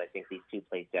actually, because I think these two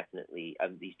plays definitely,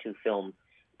 these two films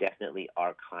definitely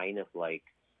are kind of like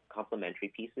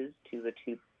complementary pieces to the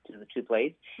two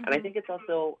plays. Mm-hmm. And I think it's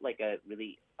also like a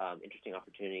really interesting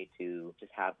opportunity to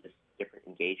just have this different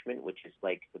engagement, which is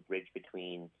like the bridge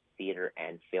between theater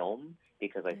and film,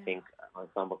 because I think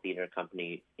Ensemble Theater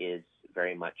Company is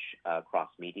very much cross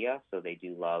media, so they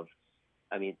do love,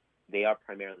 they are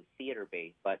primarily theater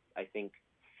based, but I think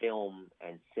film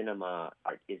and cinema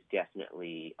art is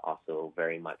definitely also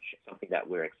very much something that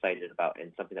we're excited about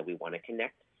and something that we want to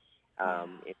connect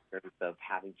in terms of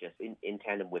having just in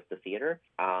tandem with the theater.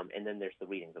 And then there's the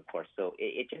readings, of course. So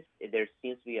there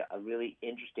seems to be a really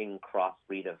interesting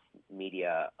crossbreed of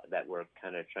media that we're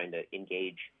kind of trying to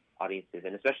engage audiences,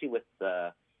 and especially with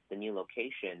the new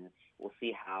location, we'll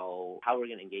see how we're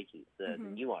going to engage the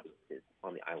new audiences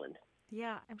on the island.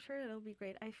 Yeah, I'm sure it'll be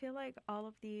great. I feel like all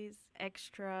of these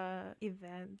extra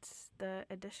events, the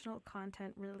additional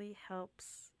content really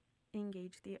helps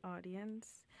engage the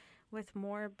audience with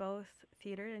more both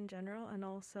theater in general and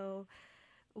also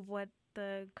what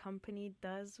the company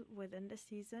does within the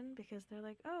season, because they're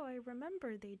like, oh, I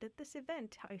remember they did this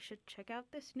event. I should check out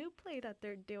this new play that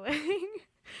they're doing.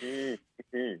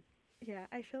 Mm-hmm. Yeah,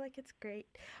 I feel like it's great.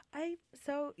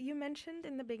 So you mentioned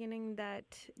in the beginning that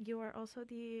you are also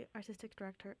the artistic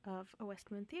director of a West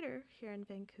Moon Theater here in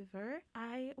Vancouver.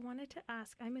 I wanted to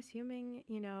ask, I'm assuming,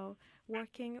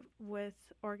 working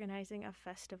with organizing a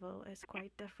festival is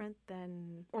quite different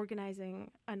than organizing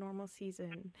a normal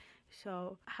season.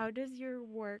 So how does your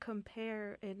work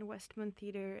compare in West Moon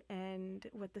Theater and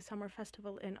with the summer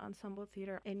festival in Ensemble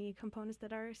Theater? Any components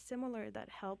that are similar that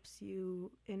helps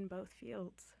you in both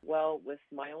fields? Well, with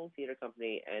my own theater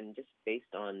company and just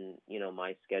based on,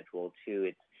 my schedule too,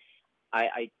 it's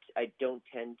I don't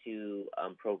tend to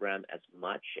program as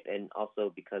much, and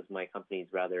also because my company is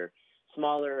rather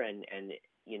smaller and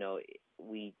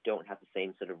we don't have the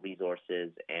same sort of resources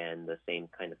and the same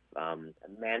kind of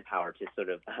manpower to sort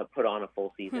of put on a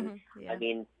full season. Yeah.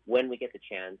 When we get the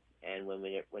chance and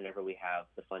whenever we have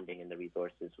the funding and the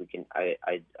resources, we can. I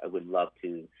would love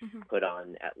to put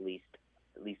on at least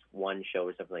one show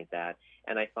or something like that.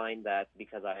 And I find that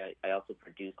because I also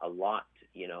produce a lot,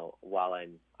 while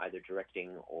I'm either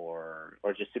directing or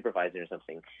just supervising or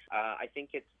something, I think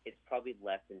it's probably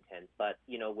less intense. But,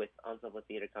 with Ensemble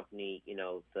Theater Company,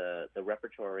 the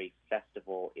repertory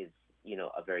festival is,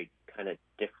 a very kind of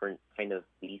different kind of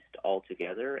beast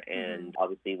altogether. And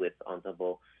obviously with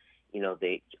Ensemble,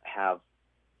 they have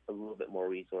a little bit more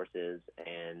resources,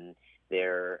 and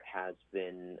there has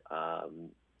been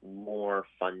more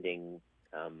funding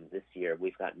this year.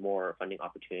 We've got more funding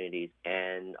opportunities,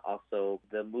 and also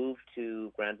the move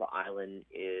to Granville Island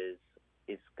is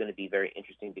going to be very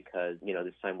interesting because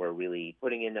this time we're really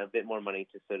putting in a bit more money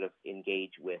to sort of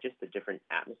engage with just a different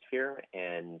atmosphere,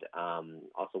 and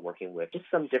also working with just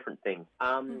some different things.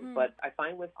 But I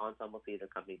find with Ensemble Theater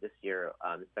Company this year,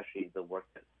 especially the work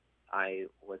that I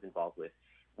was involved with,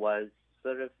 was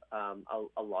sort of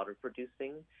a lot of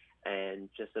producing and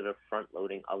just sort of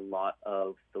front-loading a lot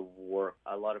of the work,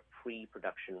 a lot of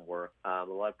pre-production work, a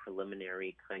lot of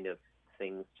preliminary kind of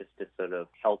things just to sort of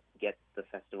help get the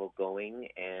festival going.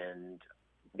 And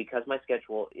because my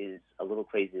schedule is a little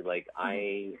crazy, like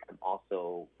I am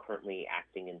also currently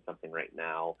acting in something right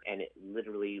now, and it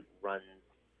literally runs,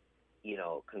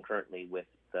 concurrently with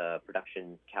the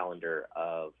production calendar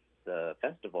of the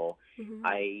festival.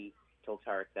 I told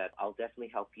Tarek that I'll definitely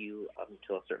help you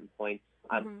until a certain point.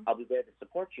 I'll be there to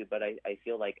support you, but I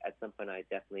feel like at some point I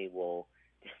definitely will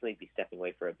be stepping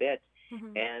away for a bit.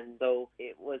 And so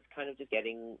it was kind of just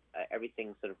getting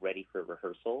everything sort of ready for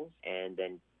rehearsals, and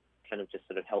then kind of just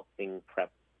sort of helping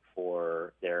prep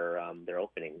for their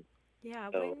opening. Yeah,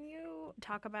 so, when you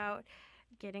talk about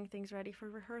getting things ready for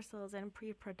rehearsals and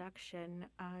pre-production,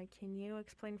 can you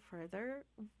explain further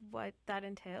what that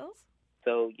entails?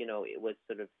 So, it was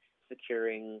sort of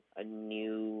securing a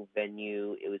new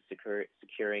venue. It was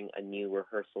securing a new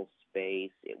rehearsal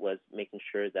space. It was making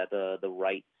sure that the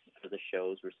rights for the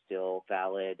shows were still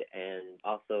valid, and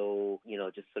also,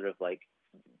 just sort of like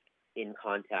in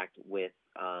contact with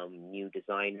new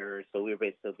designers. So we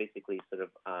were basically sort of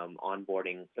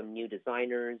onboarding some new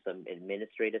designers, some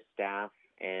administrative staff,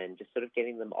 and just sort of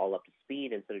getting them all up to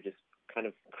speed, and sort of just kind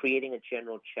of creating a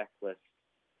general checklist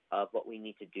of what we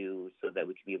need to do so that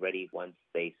we can be ready once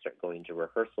they start going to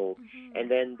rehearsals. Mm-hmm. And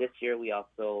then this year we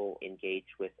also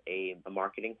engaged with a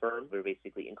marketing firm. We're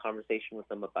basically in conversation with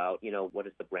them about, what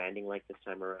is the branding like this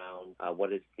time around?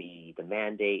 What is the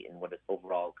mandate, and what is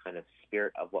overall kind of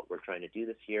spirit of what we're trying to do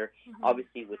this year? Mm-hmm.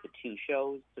 Obviously with the two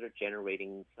shows, sort of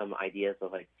generating some ideas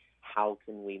of like, how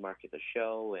can we market the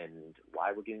show and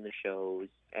why we're doing the shows?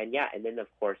 And then of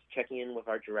course checking in with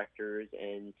our directors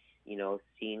and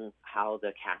seeing how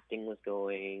the casting was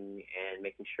going and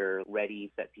making sure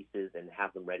ready set pieces and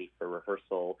have them ready for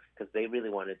rehearsal, because they really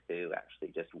wanted to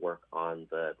actually just work on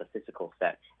the physical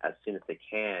set as soon as they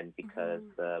can, because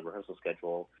mm-hmm. the rehearsal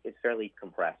schedule is fairly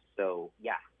compressed. So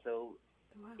wow.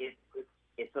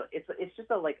 It's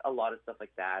just a lot of stuff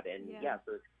like that, and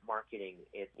so it's marketing.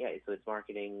 It's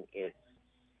marketing.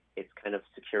 It's kind of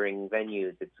securing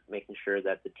venues. It's making sure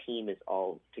that the team is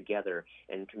all together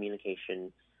and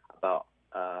communication about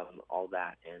all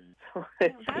that. And so,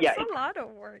 that's a lot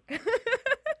of work.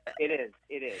 It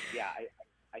is. Yeah,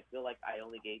 I feel like I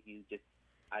only gave you just,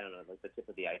 I don't know, like the tip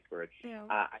of the iceberg. Yeah.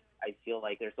 I feel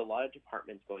like there's a lot of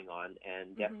departments going on,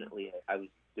 and definitely mm-hmm. I was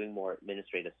doing more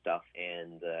administrative stuff,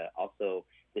 and also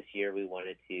this year we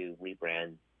wanted to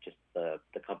rebrand just the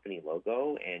company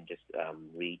logo and just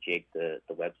rejig the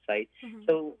website. Mm-hmm.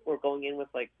 So we're going in with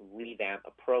like revamp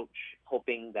approach,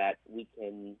 hoping that we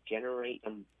can generate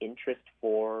some interest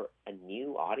for a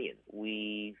new audience.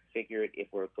 We figured if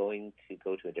we're going to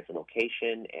go to a different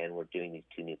location and we're doing these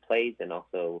two new plays, and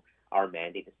also our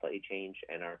mandate has slightly changed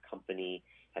and our company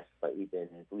has slightly been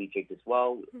rejigged as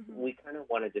well, mm-hmm. we kind of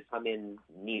wanted to come in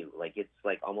new. Like it's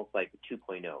like almost like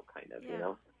 2.0 kind of,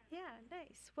 Yeah,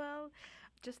 nice. Well,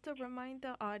 just to remind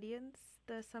the audience,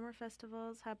 the summer festival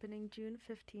is happening June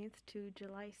 15th to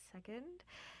July 2nd,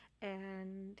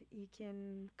 and you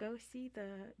can go see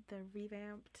the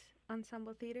revamped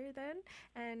Ensemble Theater then.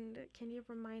 And can you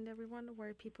remind everyone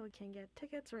where people can get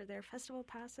tickets or their festival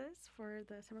passes for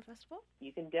the summer festival?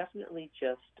 You can definitely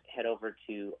just head over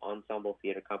to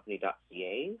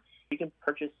ensembletheatrecompany.ca. You can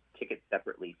purchase tickets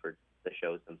separately for the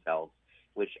shows themselves,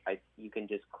 which you can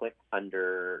just click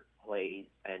under plays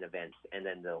and events, and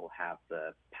then they'll have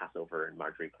the Passover and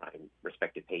Marjorie Prime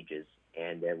respective pages,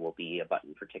 and there will be a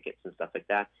button for tickets and stuff like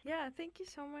that. Yeah, thank you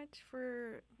so much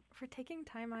for taking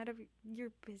time out of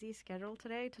your busy schedule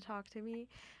today to talk to me.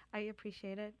 I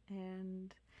appreciate it,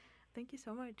 and thank you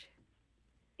so much.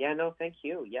 Yeah, no, thank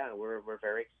you. Yeah, we're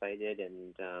very excited,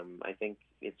 and I think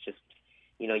it's just,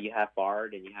 you have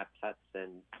Bard and you have Tuts,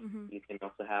 and mm-hmm. you can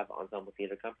also have Ensemble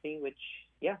Theater Company, which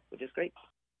is great.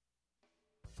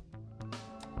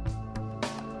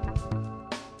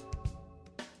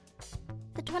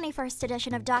 The 21st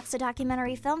edition of Doxa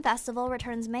Documentary Film Festival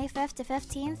returns May 5th to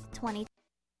 15th, 2020.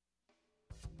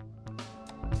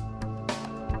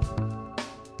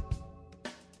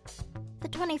 The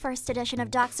 21st edition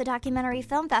of Doxa Documentary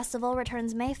Film Festival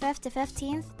returns May 5th to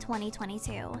 15th,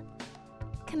 2022.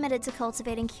 Committed to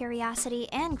cultivating curiosity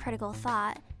and critical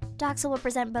thought, Doxa will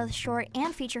present both short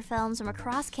and feature films from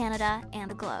across Canada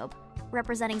and the globe,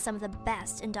 representing some of the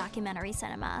best in documentary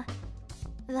cinema.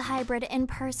 The hybrid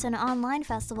in-person online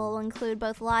festival will include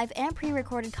both live and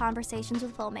pre-recorded conversations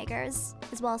with filmmakers,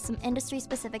 as well as some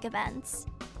industry-specific events.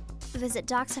 Visit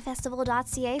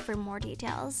doxafestival.ca for more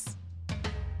details.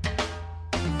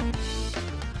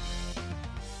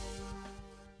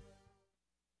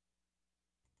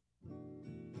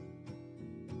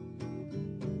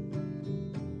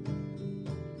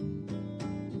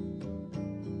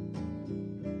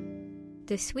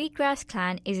 The Sweetgrass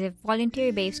Clan is a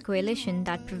volunteer-based coalition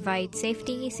that provides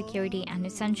safety, security, and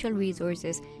essential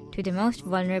resources to the most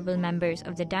vulnerable members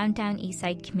of the downtown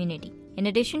Eastside community. In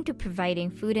addition to providing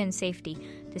food and safety,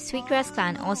 the Sweetgrass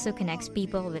Clan also connects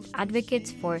people with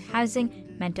advocates for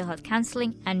housing, mental health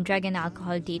counseling, and drug and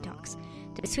alcohol detox.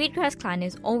 The Sweetgrass Clan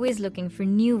is always looking for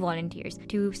new volunteers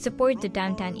to support the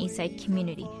downtown Eastside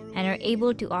community and are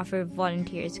able to offer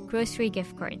volunteers grocery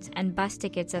gift cards and bus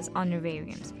tickets as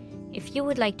honorariums. If you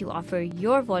would like to offer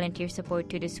your volunteer support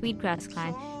to the Sweetgrass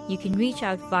Clan, you can reach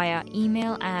out via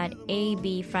email at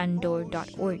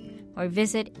abfrontdoor.org or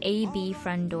visit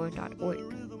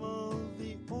abfrontdoor.org.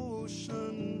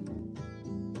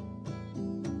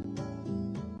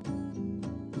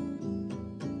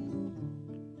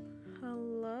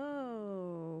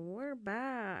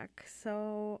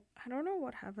 So I don't know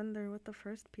what happened there with the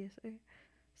first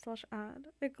PSA/ad.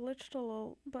 It glitched a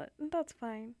little, but that's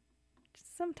fine.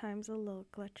 Sometimes a little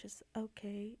glitch is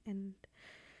okay and,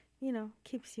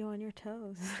 keeps you on your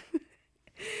toes.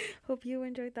 Hope you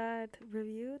enjoyed that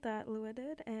review that Lua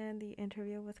did and the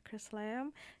interview with Chris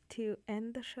Lam. To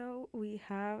end the show, we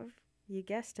have, you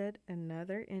guessed it,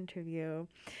 another interview.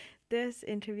 This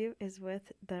interview is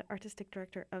with the artistic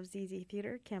director of ZZ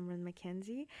Theatre, Cameron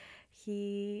Mackenzie.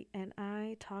 He and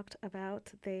I talked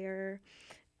about their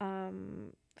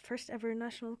first ever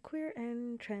national queer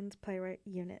and trans playwright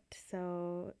unit.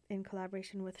 So, in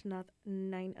collaboration with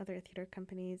 9 other theatre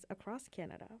companies across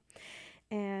Canada.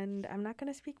 And I'm not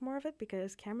going to speak more of it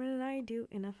because Cameron and I do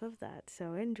enough of that.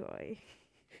 So, enjoy.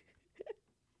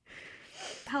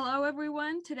 Hello,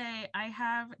 everyone. Today I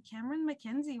have Cameron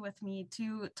Mackenzie with me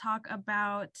to talk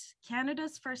about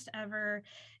Canada's first ever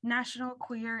national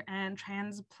queer and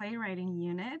trans playwriting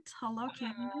unit. Hello,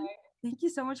 Cameron. Hi. Thank you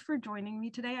so much for joining me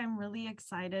today. I'm really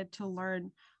excited to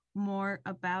learn more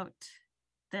about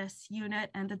this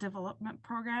unit and the development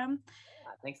program.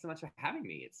 Thanks so much for having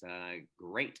me. It's a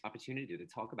great opportunity to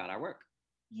talk about our work.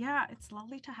 Yeah, it's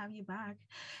lovely to have you back.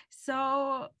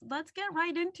 So let's get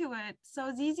right into it.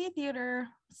 So ZZ Theatre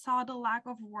saw the lack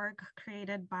of work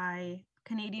created by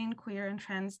Canadian queer and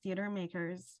trans theatre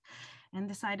makers and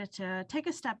decided to take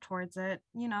a step towards it,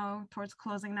 towards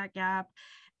closing that gap.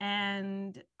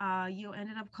 And you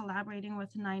ended up collaborating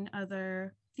with 9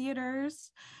 other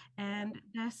theaters, and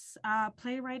this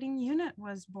playwriting unit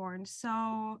was born.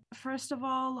 So first of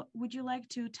all, would you like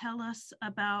to tell us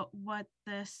about what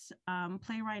this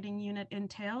playwriting unit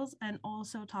entails, and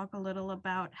also talk a little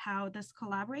about how this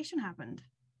collaboration happened?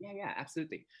 Yeah,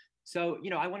 absolutely. So,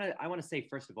 I want to say,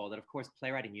 first of all, that of course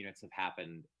playwriting units have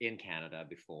happened in Canada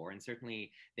before, and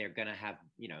certainly they're going to have,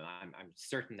 I'm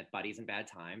certain that Buddies in Bad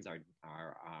Times,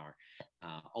 our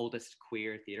oldest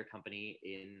queer theater company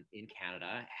in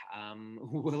Canada,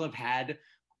 will have had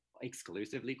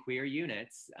exclusively queer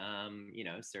units,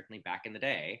 certainly back in the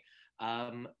day.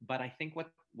 But I think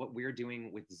what we're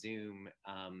doing with Zoom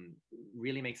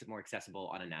really makes it more accessible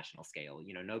on a national scale.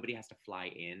 Nobody has to fly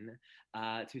in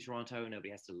to Toronto. Nobody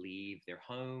has to leave their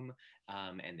home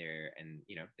and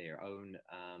their own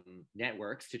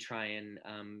networks to try and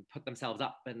put themselves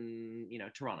up in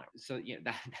Toronto. So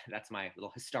that's my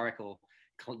little historical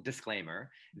disclaimer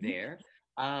there.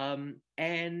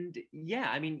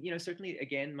 Certainly,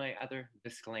 again, my other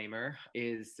disclaimer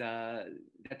is that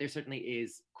there certainly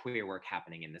is queer work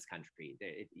happening in this country.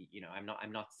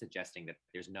 I'm not suggesting that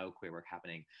there's no queer work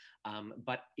happening,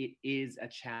 but it is a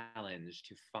challenge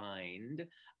to find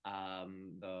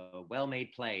the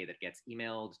well-made play that gets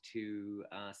emailed to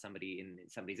somebody in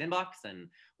somebody's inbox, and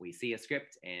we see a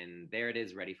script, and there it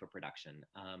is, ready for production.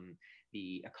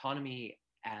 The economy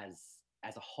as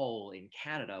a whole in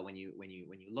Canada, when you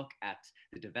look at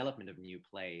the development of new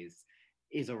plays,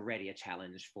 is already a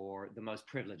challenge for the most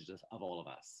privileged of all of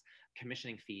us.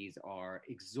 Commissioning fees are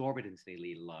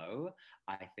exorbitantly low.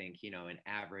 I think, an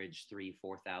average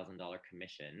 $3,000-4,000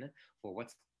 commission for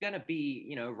what's going to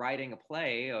be, writing a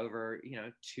play over,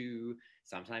 2,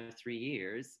 sometimes 3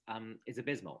 years is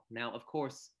abysmal. Now, of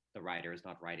course, the writer is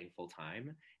not writing full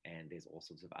time, and there's all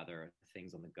sorts of other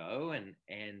things on the go.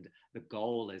 And the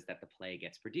goal is that the play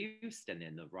gets produced, and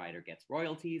then the writer gets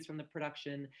royalties from the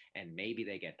production, and maybe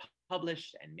they get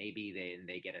published, and maybe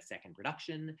they get a second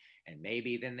production, and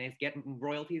maybe then they get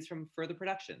royalties from further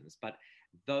productions. But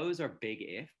those are big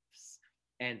ifs.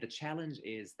 And the challenge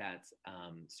is that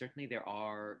certainly there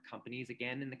are companies,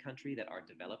 again, in the country that are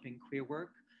developing queer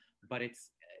work, but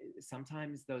it's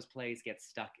sometimes those plays get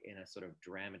stuck in a sort of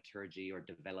dramaturgy or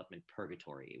development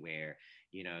purgatory where,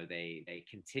 they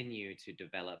continue to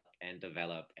develop and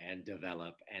develop and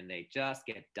develop, and they just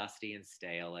get dusty and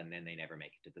stale, and then they never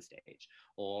make it to the stage,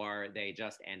 or they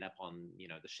just end up on,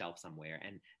 the shelf somewhere.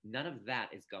 And none of that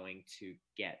is going to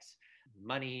get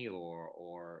money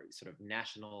or sort of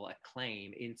national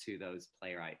acclaim into those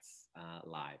playwrights'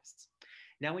 lives.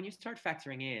 Now, when you start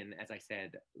factoring in, as I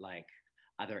said, like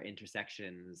other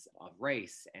intersections of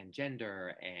race and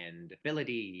gender and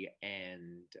ability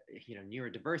and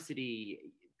neurodiversity,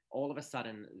 all of a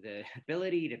sudden the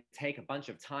ability to take a bunch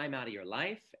of time out of your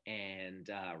life and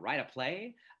write a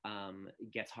play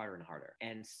gets harder and harder.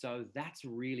 And so that's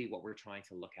really what we're trying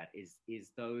to look at is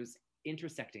those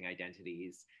intersecting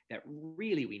identities that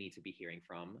really we need to be hearing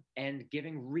from, and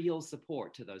giving real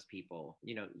support to those people.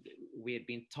 You know, we had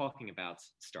been talking about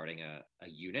starting a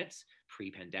unit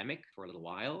pre-pandemic for a little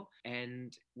while,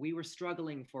 and we were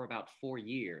struggling for about 4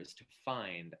 years to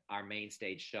find our main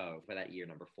stage show for that year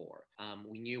number 4.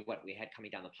 We knew what we had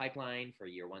coming down the pipeline for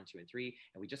year 1, 2, and 3,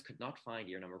 and we just could not find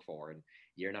year number 4. And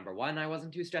year number 1, I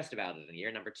wasn't too stressed about it, and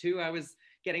year number 2, I was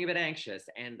getting a bit anxious.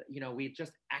 And you know, we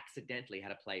just accidentally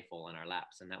had a play fall in our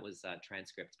laps, and that was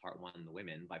Transcripts Part 1, The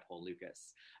Women by Paul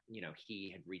Lucas. You know, he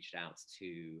had reached out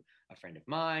to a friend of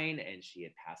mine, and she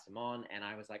had passed him on, and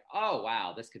I was like, oh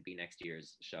wow, this could be next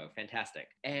year's show, fantastic.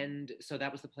 And so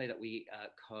that was the play that we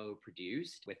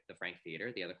co-produced with the Frank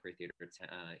Theatre, the other queer theatre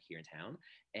here in town,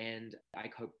 and I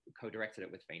co-directed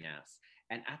it with Faye Nass.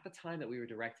 And at the time that we were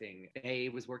directing, Faye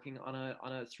was working on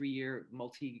a 3-year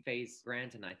multi-phase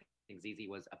grant, and I think Zizi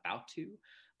was about to.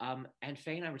 And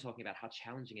Faye and I were talking about how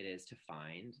challenging it is to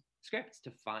find scripts,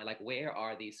 to find, like, where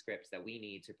are these scripts that we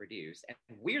need to produce? And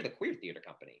we're the queer theater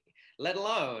company, let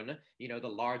alone, you know, the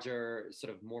larger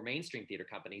sort of more mainstream theater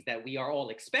companies that we are all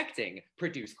expecting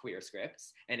produce queer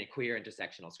scripts and queer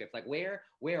intersectional scripts. Like, where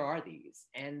are these?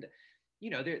 And,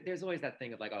 you know, there's always that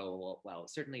thing of like, oh, well,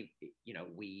 certainly, you know,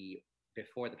 we,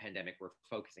 before the pandemic, we're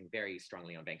focusing very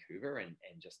strongly on Vancouver and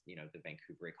just, you know, the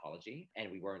Vancouver ecology,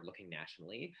 and we weren't looking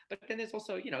nationally. But then there's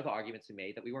also, you know, the arguments we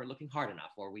made that we weren't looking hard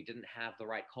enough, or we didn't have the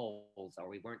right calls, or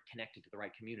we weren't connected to the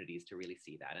right communities to really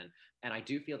see that. And I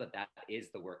do feel that that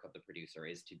is the work of the producer,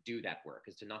 is to do that work,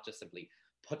 is to not just simply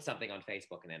put something on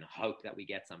Facebook and then hope that we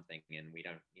get something and we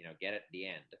don't, you know, get it at the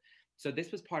end. So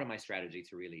this was part of my strategy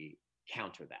to really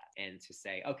counter that, and to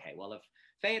say, okay, well, if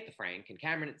Faye at the Frank and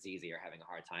Cameron at Zizi are having a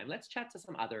hard time, let's chat to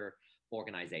some other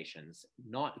organizations,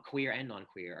 not queer and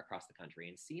non-queer, across the country,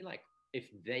 and see, like, if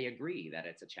they agree that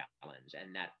it's a challenge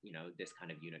and that, you know, this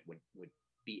kind of unit would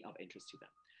be of interest to them.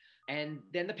 And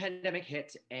then the pandemic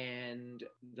hit, and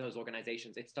those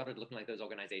organizations, it started looking like those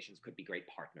organizations could be great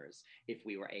partners if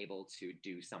we were able to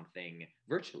do something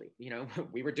virtually. You know,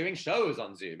 we were doing shows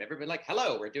on Zoom. Everybody like,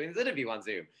 hello, we're doing this interview on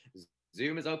Zoom.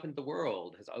 Zoom has opened the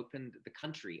world, has opened the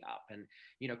country up. And,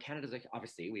 you know, Canada's,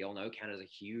 obviously, we all know Canada's a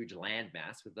huge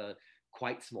landmass with a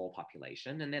quite small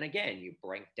population. And then again, you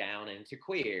break down into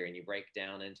queer, and you break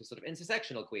down into sort of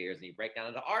intersectional queers, and you break down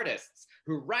into artists,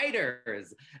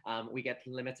 writers. We get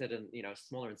limited and, you know,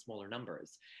 smaller and smaller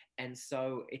numbers. And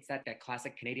so it's that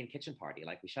classic Canadian kitchen party.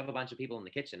 Like, we shove a bunch of people in the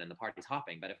kitchen and the party's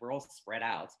hopping. But if we're all spread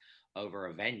out over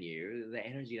a venue, the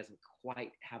energy doesn't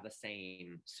quite have the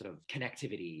same sort of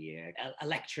connectivity,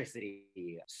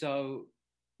 electricity. So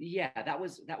yeah, that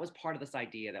was part of this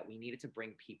idea that we needed to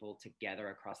bring people together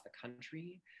across the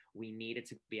country. We needed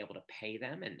to be able to pay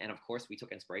them. And of course, we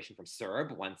took inspiration from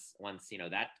CERB once, you know,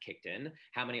 that kicked in.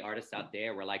 How many artists out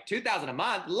there were like, $2,000 a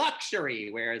month,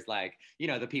 luxury? Whereas, like, you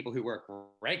know, the people who work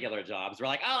regular jobs were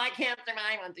like, oh, I can't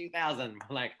survive on $2,000.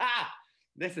 Like,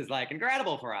 this is like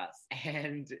incredible for us.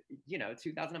 And, you know,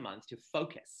 $2,000 a month to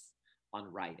focus on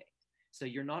writing. So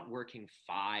you're not working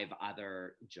 5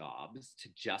 other jobs to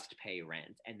just pay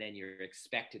rent, and then you're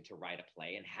expected to write a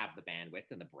play and have the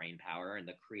bandwidth and the brain power and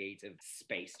the creative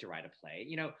space to write a play.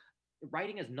 You know,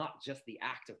 writing is not just the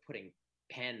act of putting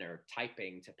pen or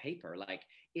typing to paper. Like,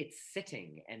 it's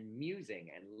sitting and musing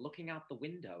and looking out the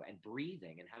window and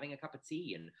breathing and having a cup of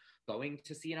tea and going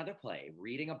to see another play,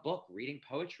 reading a book, reading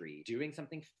poetry, doing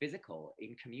something physical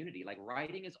in community. Like,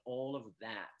 writing is all of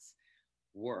that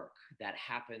work that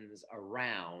happens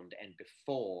around and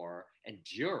before and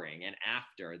during and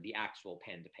after the actual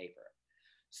pen to paper.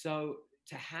 So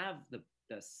to have the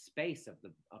space of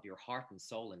your heart and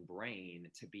soul and brain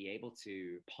to be able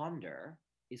to ponder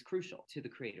is crucial to the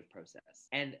creative process.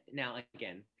 And now,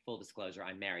 again, full disclosure,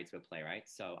 I'm married to a playwright,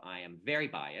 so I am very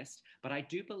biased, but I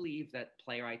do believe that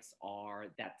playwrights are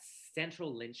that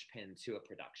central linchpin to a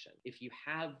production. If you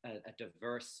have a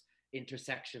diverse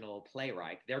intersectional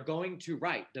playwright, they're going to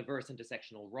write diverse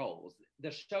intersectional roles.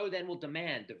 The show then will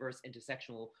demand diverse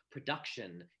intersectional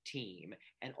production team.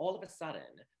 And all of a sudden,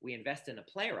 we invest in a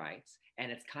playwright, and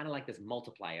it's kind of like this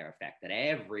multiplier effect that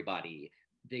everybody,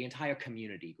 the entire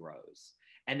community grows.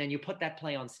 And then you put that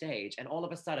play on stage, and all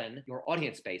of a sudden your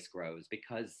audience base grows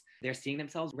because they're seeing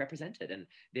themselves represented. And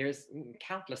there's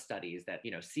countless studies that,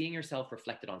 you know, seeing yourself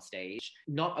reflected on stage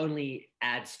not only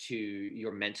adds to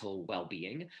your mental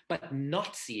well-being, but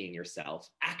not seeing yourself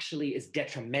actually is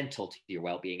detrimental to your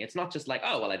well-being. It's not just like,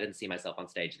 oh, well, I didn't see myself on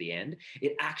stage at the end.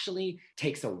 It actually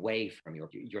takes away from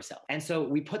yourself. And so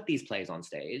we put these plays on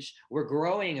stage. We're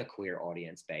growing a queer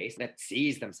audience base that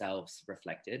sees themselves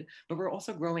reflected, but we're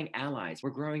also growing allies.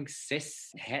 We're growing cis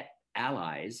het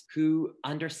allies who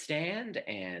understand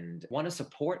and want to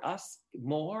support us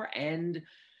more. And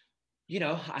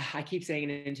I keep saying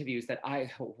in interviews that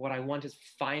what I want is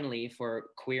finally for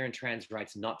queer and trans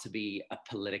rights not to be a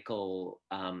political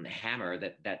hammer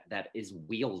that is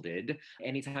wielded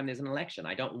anytime there's an election.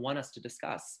 I don't want us to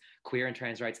discuss queer and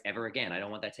trans rights ever again. I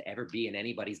don't want that to ever be in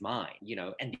anybody's mind,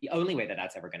 and the only way that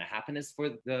that's ever going to happen is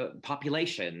for the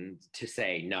population to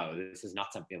say, no, this is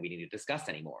not something we need to discuss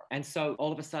anymore. And so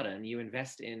all of a sudden you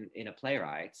invest in a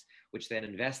playwright, which then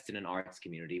invests in an arts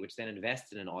community, which then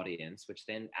invests in an audience, which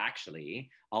then actually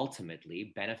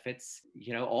ultimately benefits,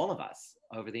 all of us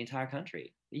over the entire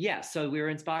country. Yeah, so we were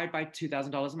inspired by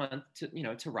 $2,000 a month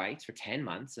to write for 10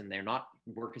 months, and they're not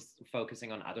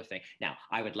focusing on other things. Now,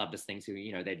 I would love this thing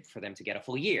to, for them to get a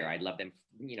full year. I'd love them,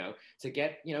 to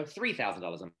get,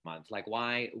 $3,000 a month. Like,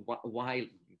 why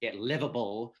get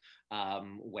livable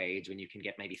wage when you can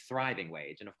get maybe thriving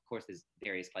wage? And of course, there's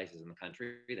various places in the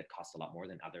country that cost a lot more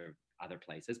than other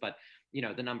places, but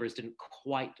the numbers didn't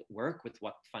quite work with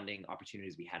what funding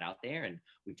opportunities we had out there. And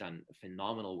we've done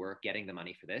phenomenal work getting the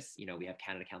money for this. We have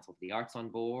Canada Council for the Arts on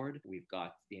board. We've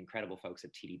got the incredible folks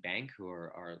at TD Bank, who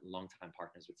are our longtime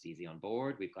partners with CZ, on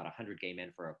board. We've got 100 Gay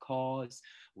Men for a Cause.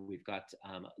 We've got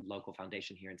a local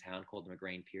foundation here in town called the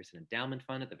McGrain Pearson Endowment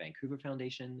Fund at the Vancouver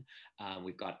Foundation.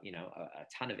 We've got a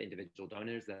ton of individual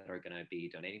donors that are going to be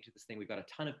donating to this thing. We've got a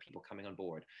ton of people coming on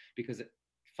board, because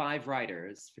 5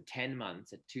 writers for 10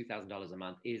 months at $2,000 a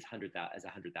month is $100,000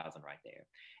 right there.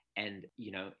 And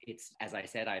it's, as I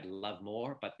said, I'd love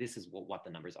more, but this is what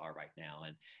the numbers are right now.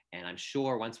 And I'm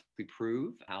sure once we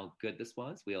prove how good this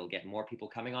was, we'll get more people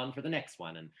coming on for the next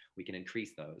one, and we can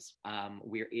increase those.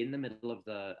 We're in the middle of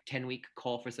the 10-week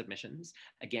call for submissions,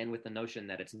 again, with the notion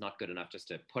that it's not good enough just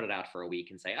to put it out for a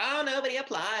week and say, oh, nobody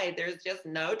applied. There's just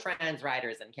no trans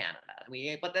writers in Canada.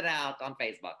 We put it out on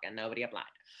Facebook and nobody applied.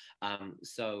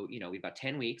 So, we've got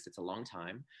 10 weeks. It's a long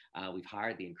time. We've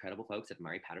hired the incredible folks at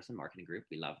Murray Patterson Marketing Group.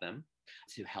 We love them,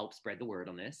 to help spread the word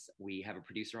on this. We have a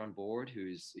producer on board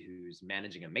who's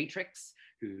managing a matrix,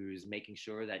 who's making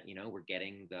sure that, we're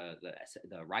getting the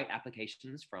right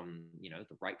applications from,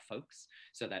 the right folks,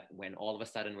 so that when all of a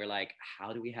sudden we're like,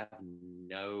 how do we have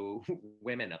no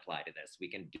women apply to this? We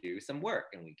can do some work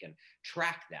and we can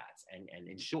track that and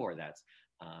ensure that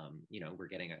we're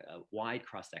getting a wide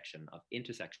cross-section of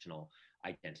intersectional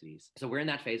identities. So we're in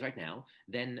that phase right now.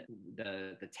 Then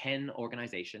the 10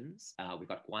 organizations, we've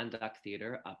got Guanduc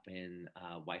Theatre up in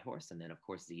Whitehorse, and then of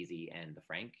course ZZ and the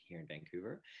Frank here in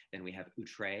Vancouver. Then we have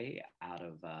Outre out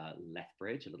of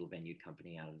Lethbridge, a little venue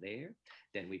company out of there.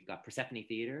 Then we've got Persephone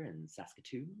Theatre in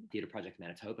Saskatoon, Theatre Project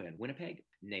Manitoba in Winnipeg,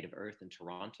 Native Earth in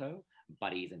Toronto,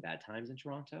 Buddies and Bad Times in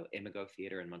Toronto, Imago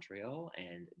Theatre in Montreal,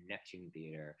 and Neptune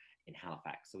Theatre in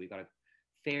Halifax. So we've got a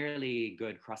fairly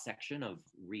good cross-section of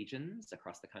regions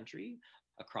across the country,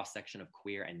 a cross-section of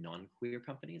queer and non-queer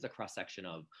companies, a cross-section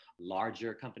of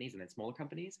larger companies and then smaller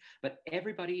companies, but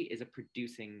everybody is a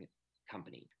producing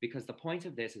company, because the point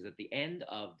of this is at the end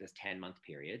of this 10-month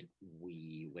period,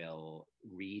 we will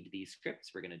read these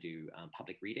scripts. We're going to do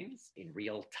public readings in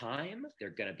real time. They're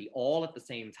going to be all at the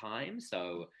same time.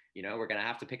 So, we're going to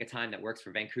have to pick a time that works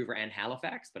for Vancouver and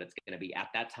Halifax, but it's going to be at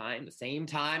that time, the same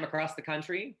time across the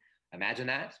country. Imagine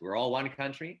that. We're all one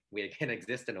country. We can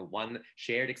exist in one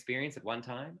shared experience at one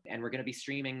time. And we're going to be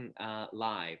streaming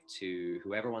live to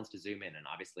whoever wants to zoom in. And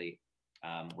obviously,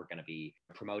 we're going to be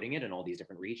promoting it in all these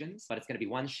different regions, but it's going to be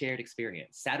one shared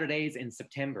experience. Saturdays in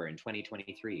September in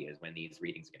 2023 is when these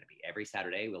readings are going to be. Every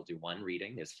Saturday, we'll do one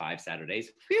reading. There's 5 Saturdays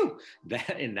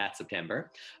in that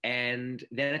September. And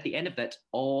then at the end of that,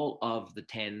 all of the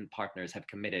 10 partners have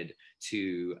committed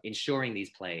to ensuring these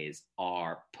plays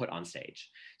are put on stage,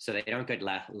 so they don't get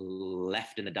left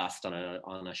in the dust on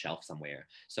a shelf somewhere.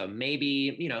 So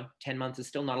maybe, 10 months is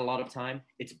still not a lot of time.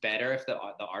 It's better if the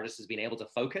artist has been able to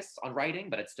focus on writing,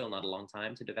 but it's still not a long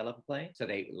time to develop a play. So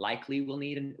they likely will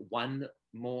need one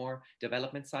more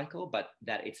development cycle, but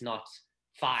that it's not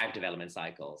 5 development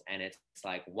cycles, and it's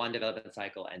like 1 development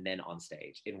cycle and then on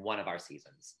stage in one of our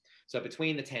seasons. So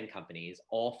between the 10 companies,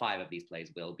 all 5 of these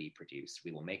plays will be produced.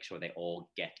 We will make sure they all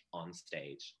get on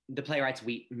stage. The playwrights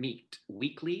meet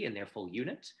weekly in their full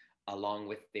unit, along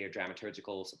with their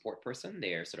dramaturgical support person.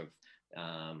 They're sort of,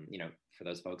 for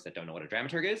those folks that don't know what a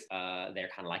dramaturg is, they're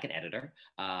kind of like an editor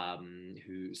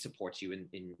who supports you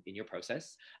in your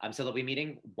process. So they'll be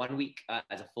meeting 1 week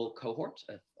as a full cohort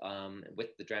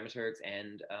with the dramaturgs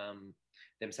and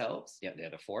themselves. Yeah, they're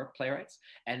the 4 playwrights,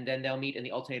 and then they'll meet in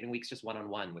the alternating weeks just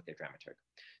one-on-one with their dramaturg.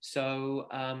 So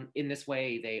in this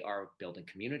way, they are building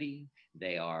community.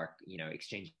 They are,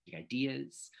 exchanging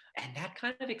ideas, and that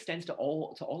kind of extends to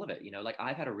all of it. Like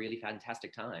I've had a really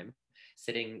fantastic time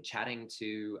sitting, chatting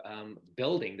to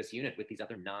building this unit with these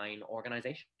other 9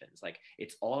 organizations. Like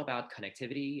it's all about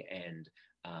connectivity and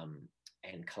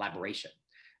collaboration.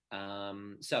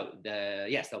 So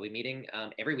they'll be meeting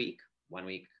every week, 1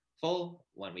 week full,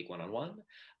 1 week one-on-one.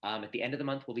 At the end of the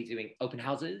month, we'll be doing open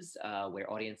houses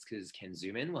where audiences can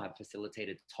zoom in. We'll have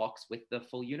facilitated talks with the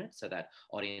full unit so that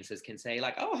audiences can say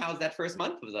like, oh, how's that first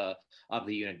month of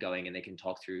the unit going? And they can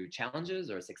talk through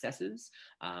challenges or successes.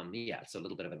 So a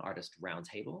little bit of an artist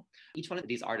roundtable. Each one of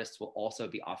these artists will also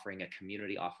be offering a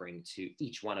community offering to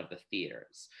each one of the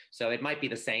theaters. So it might be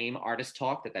the same artist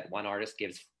talk that one artist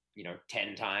gives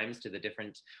 10 times to the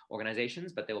different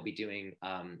organizations, but they will be doing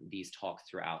these talks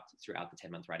throughout the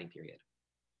 10-month writing period.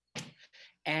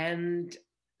 And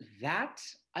that,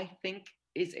 I think,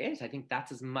 is it. I think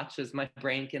that's as much as my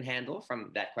brain can handle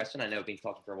from that question. I know I've been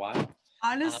talking for a while.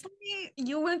 Honestly,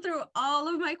 you went through all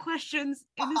of my questions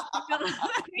in this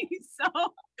so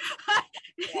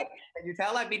Can you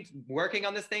tell I've been working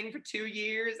on this thing for 2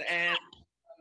 years and